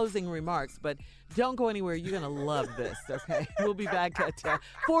be closing remarks, but don't go anywhere. You're going to love this, okay? We'll be back at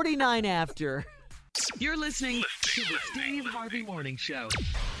 49 after. You're listening to the Steve Harvey Morning Show.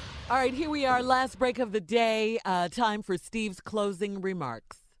 All right, here we are, last break of the day. Time for Steve's closing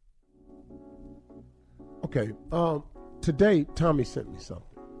remarks. Okay, today Tommy sent me something.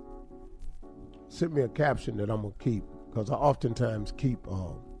 Sent me a caption that I'm going to keep, because I oftentimes keep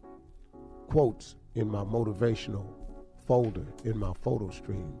quotes in my motivational folder in my photo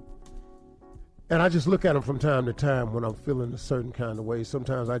stream. And I just look at them from time to time when I'm feeling a certain kind of way.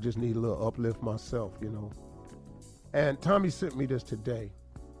 Sometimes I just need a little uplift myself, you know. And Tommy sent me this today,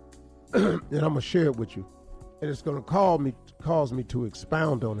 and I'm going to share it with you. And it's going to cause me to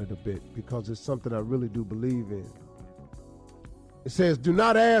expound on it a bit, because it's something I really do believe in. It says, do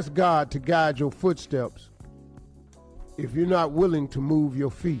not ask God to guide your footsteps if you're not willing to move your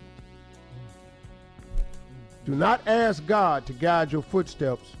feet. Do not ask God to guide your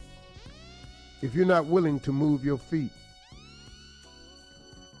footsteps if you're not willing to move your feet.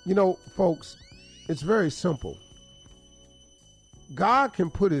 You know, folks, it's very simple. God can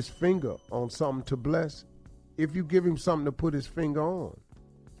put his finger on something to bless if you give him something to put his finger on.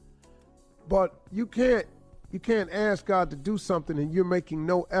 But you can't ask God to do something and you're making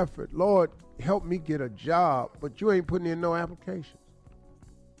no effort. Lord, help me get a job, but you ain't putting in no applications.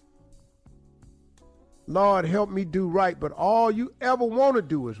 Lord, help me do right, but all you ever want to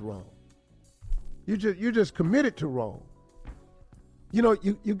do is wrong. You're just committed to wrong. You know,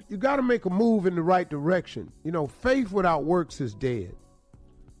 you got to make a move in the right direction. You know, faith without works is dead.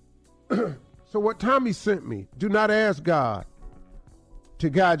 So what Tommy sent me, do not ask God to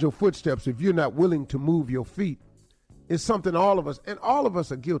guide your footsteps if you're not willing to move your feet, is something all of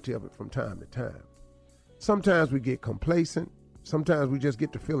us are guilty of it from time to time. Sometimes we get complacent. Sometimes we just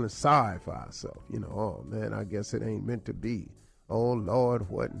get to feeling sorry for ourselves. You know, oh man, I guess it ain't meant to be. Oh Lord,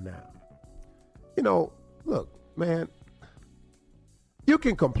 what now? You know, look, man, you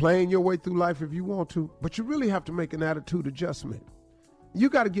can complain your way through life if you want to, but you really have to make an attitude adjustment. You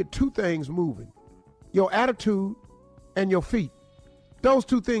got to get two things moving, your attitude and your feet. Those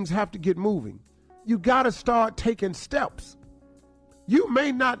two things have to get moving. You got to start taking steps. You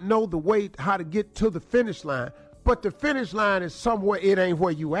may not know the way how to get to the finish line, but the finish line is somewhere it ain't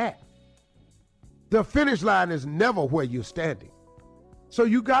where you at. The finish line is never where you're standing. So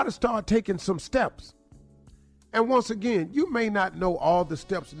you got to start taking some steps. And once again, you may not know all the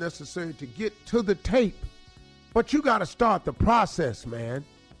steps necessary to get to the tape, but you got to start the process, man.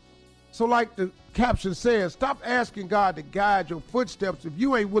 So like the caption says, stop asking God to guide your footsteps if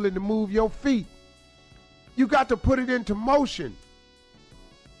you ain't willing to move your feet. You got to put it into motion.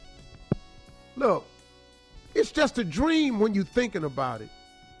 Look, it's just a dream when you're thinking about it.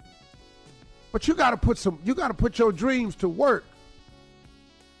 But you got to put your dreams to work.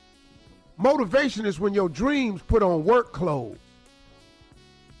 Motivation is when your dreams put on work clothes.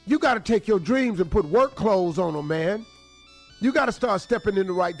 You got to take your dreams and put work clothes on them, man. You got to start stepping in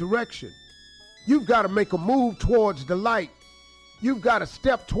the right direction. You've got to make a move towards the light. You've got to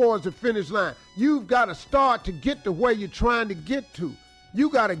step towards the finish line. You've got to start to get to where you're trying to get to. You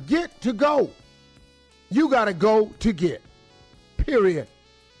got to get to go. You got to go to get. Period.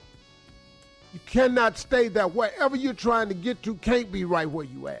 You cannot stay there. Wherever you're trying to get to can't be right where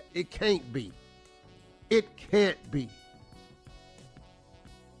you at. It can't be. It can't be.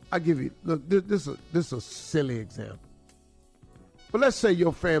 I give you, look, this is a silly example. But let's say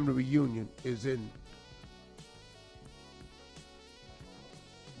your family reunion is in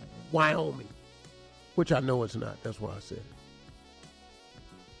Wyoming, which I know it's not. That's why I said it.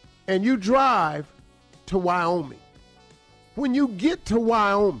 And you drive to Wyoming. When you get to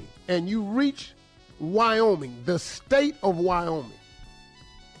Wyoming and you reach Wyoming, the state of Wyoming,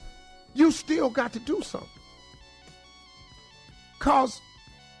 you still got to do something. Because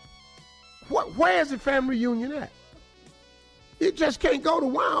where's the family reunion at? You just can't go to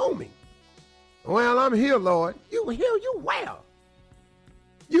Wyoming. Well, I'm here, Lord. You here? You where?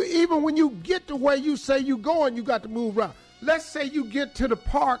 You even when you get to where you say you going, you got to move around. Let's say you get to the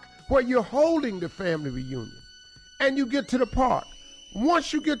park where you're holding the family reunion, and you get to the park.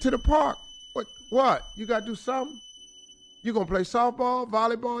 Once you get to the park, what? You got to do something? You going to play softball,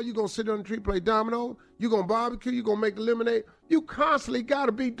 volleyball, you going to sit on the tree, play domino, you going to barbecue, you going to make lemonade. You constantly got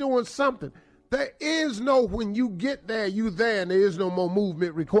to be doing something. There is no, when you get there, you there, and there is no more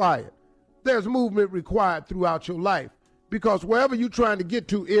movement required. There's movement required throughout your life, because wherever you're trying to get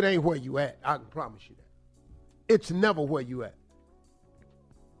to, it ain't where you at. I can promise you that. It's never where you at.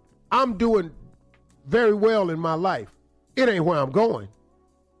 I'm doing very well in my life. It ain't where I'm going.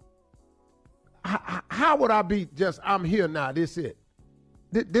 How would I be just, I'm here now, this it?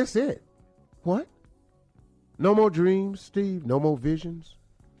 This it? What? No more dreams, Steve, no more visions.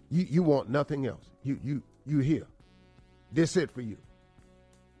 You want nothing else. You here. This it for you.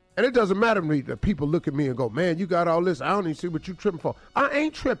 And it doesn't matter to me that people look at me and go, man, you got all this. I don't even see what you tripping for. I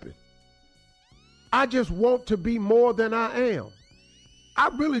ain't tripping. I just want to be more than I am.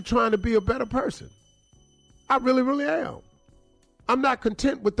 I'm really trying to be a better person. I really, really am. I'm not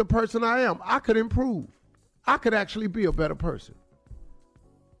content with the person I am. I could improve. I could actually be a better person.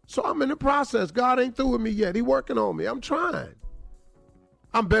 So I'm in the process. God ain't through with me yet. He working on me. I'm trying.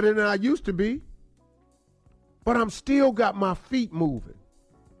 I'm better than I used to be. But I'm still got my feet moving.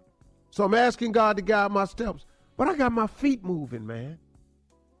 So I'm asking God to guide my steps. But I got my feet moving, man.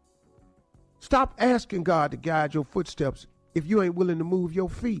 Stop asking God to guide your footsteps if you ain't willing to move your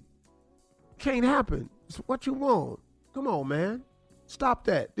feet. Can't happen. It's what you want. Come on, man. Stop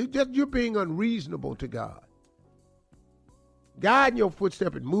that. You're being unreasonable to God. Guiding your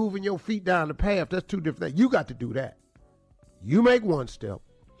footstep and moving your feet down the path, that's two different things. You got to do that. You make one step,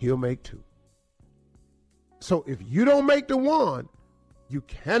 he'll make two. So if you don't make the one, you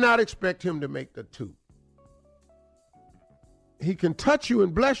cannot expect him to make the two. He can touch you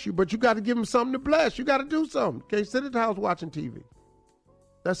and bless you, but you got to give him something to bless. You got to do something. Can't sit at the house watching TV.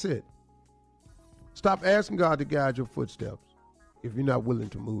 That's it. Stop asking God to guide your footsteps if you're not willing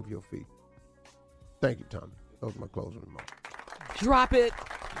to move your feet. Thank you, Tommy. Those are my closing remarks. Drop it.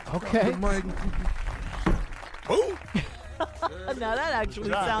 Okay. Boom. Now that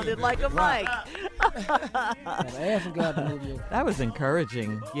actually sounded like a mic. That was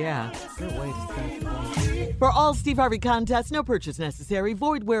encouraging. Yeah. Good way to start the day. For all Steve Harvey contests, no purchase necessary,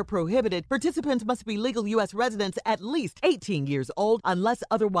 void where prohibited. Participants must be legal U.S. residents at least 18 years old unless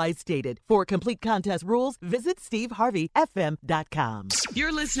otherwise stated. For complete contest rules, visit SteveHarveyFM.com.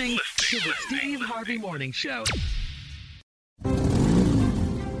 You're listening to the Steve Harvey Morning Show.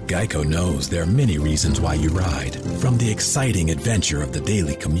 Geico knows there are many reasons why you ride. From the exciting adventure of the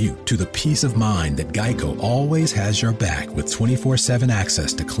daily commute to the peace of mind that Geico always has your back with 24/7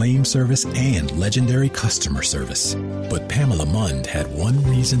 access to claim service and legendary customer service. But Pamela Mund had one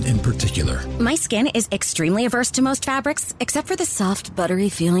reason in particular. My skin is extremely averse to most fabrics, except for the soft, buttery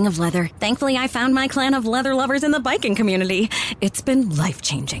feeling of leather. Thankfully, I found my clan of leather lovers in the biking community. It's been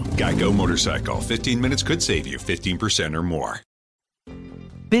life-changing. Geico Motorcycle. 15 minutes could save you 15% or more.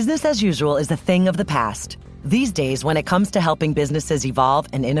 Business as usual is a thing of the past. These days, when it comes to helping businesses evolve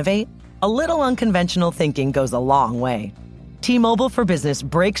and innovate, a little unconventional thinking goes a long way. T-Mobile for Business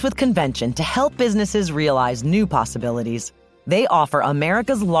breaks with convention to help businesses realize new possibilities. They offer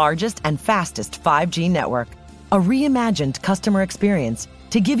America's largest and fastest 5G network, a reimagined customer experience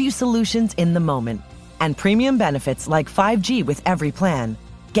to give you solutions in the moment, and premium benefits like 5G with every plan.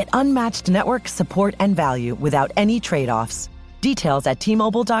 Get unmatched network support and value without any trade-offs. Details at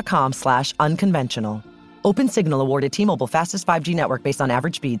T-Mobile.com/unconventional. Open Signal awarded T-Mobile fastest 5G network based on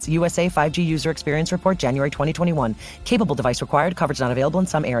average speeds. USA 5G user experience report January 2021. Capable device required. Coverage not available in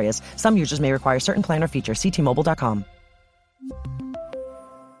some areas. Some users may require certain plan or features. See T-Mobile.com.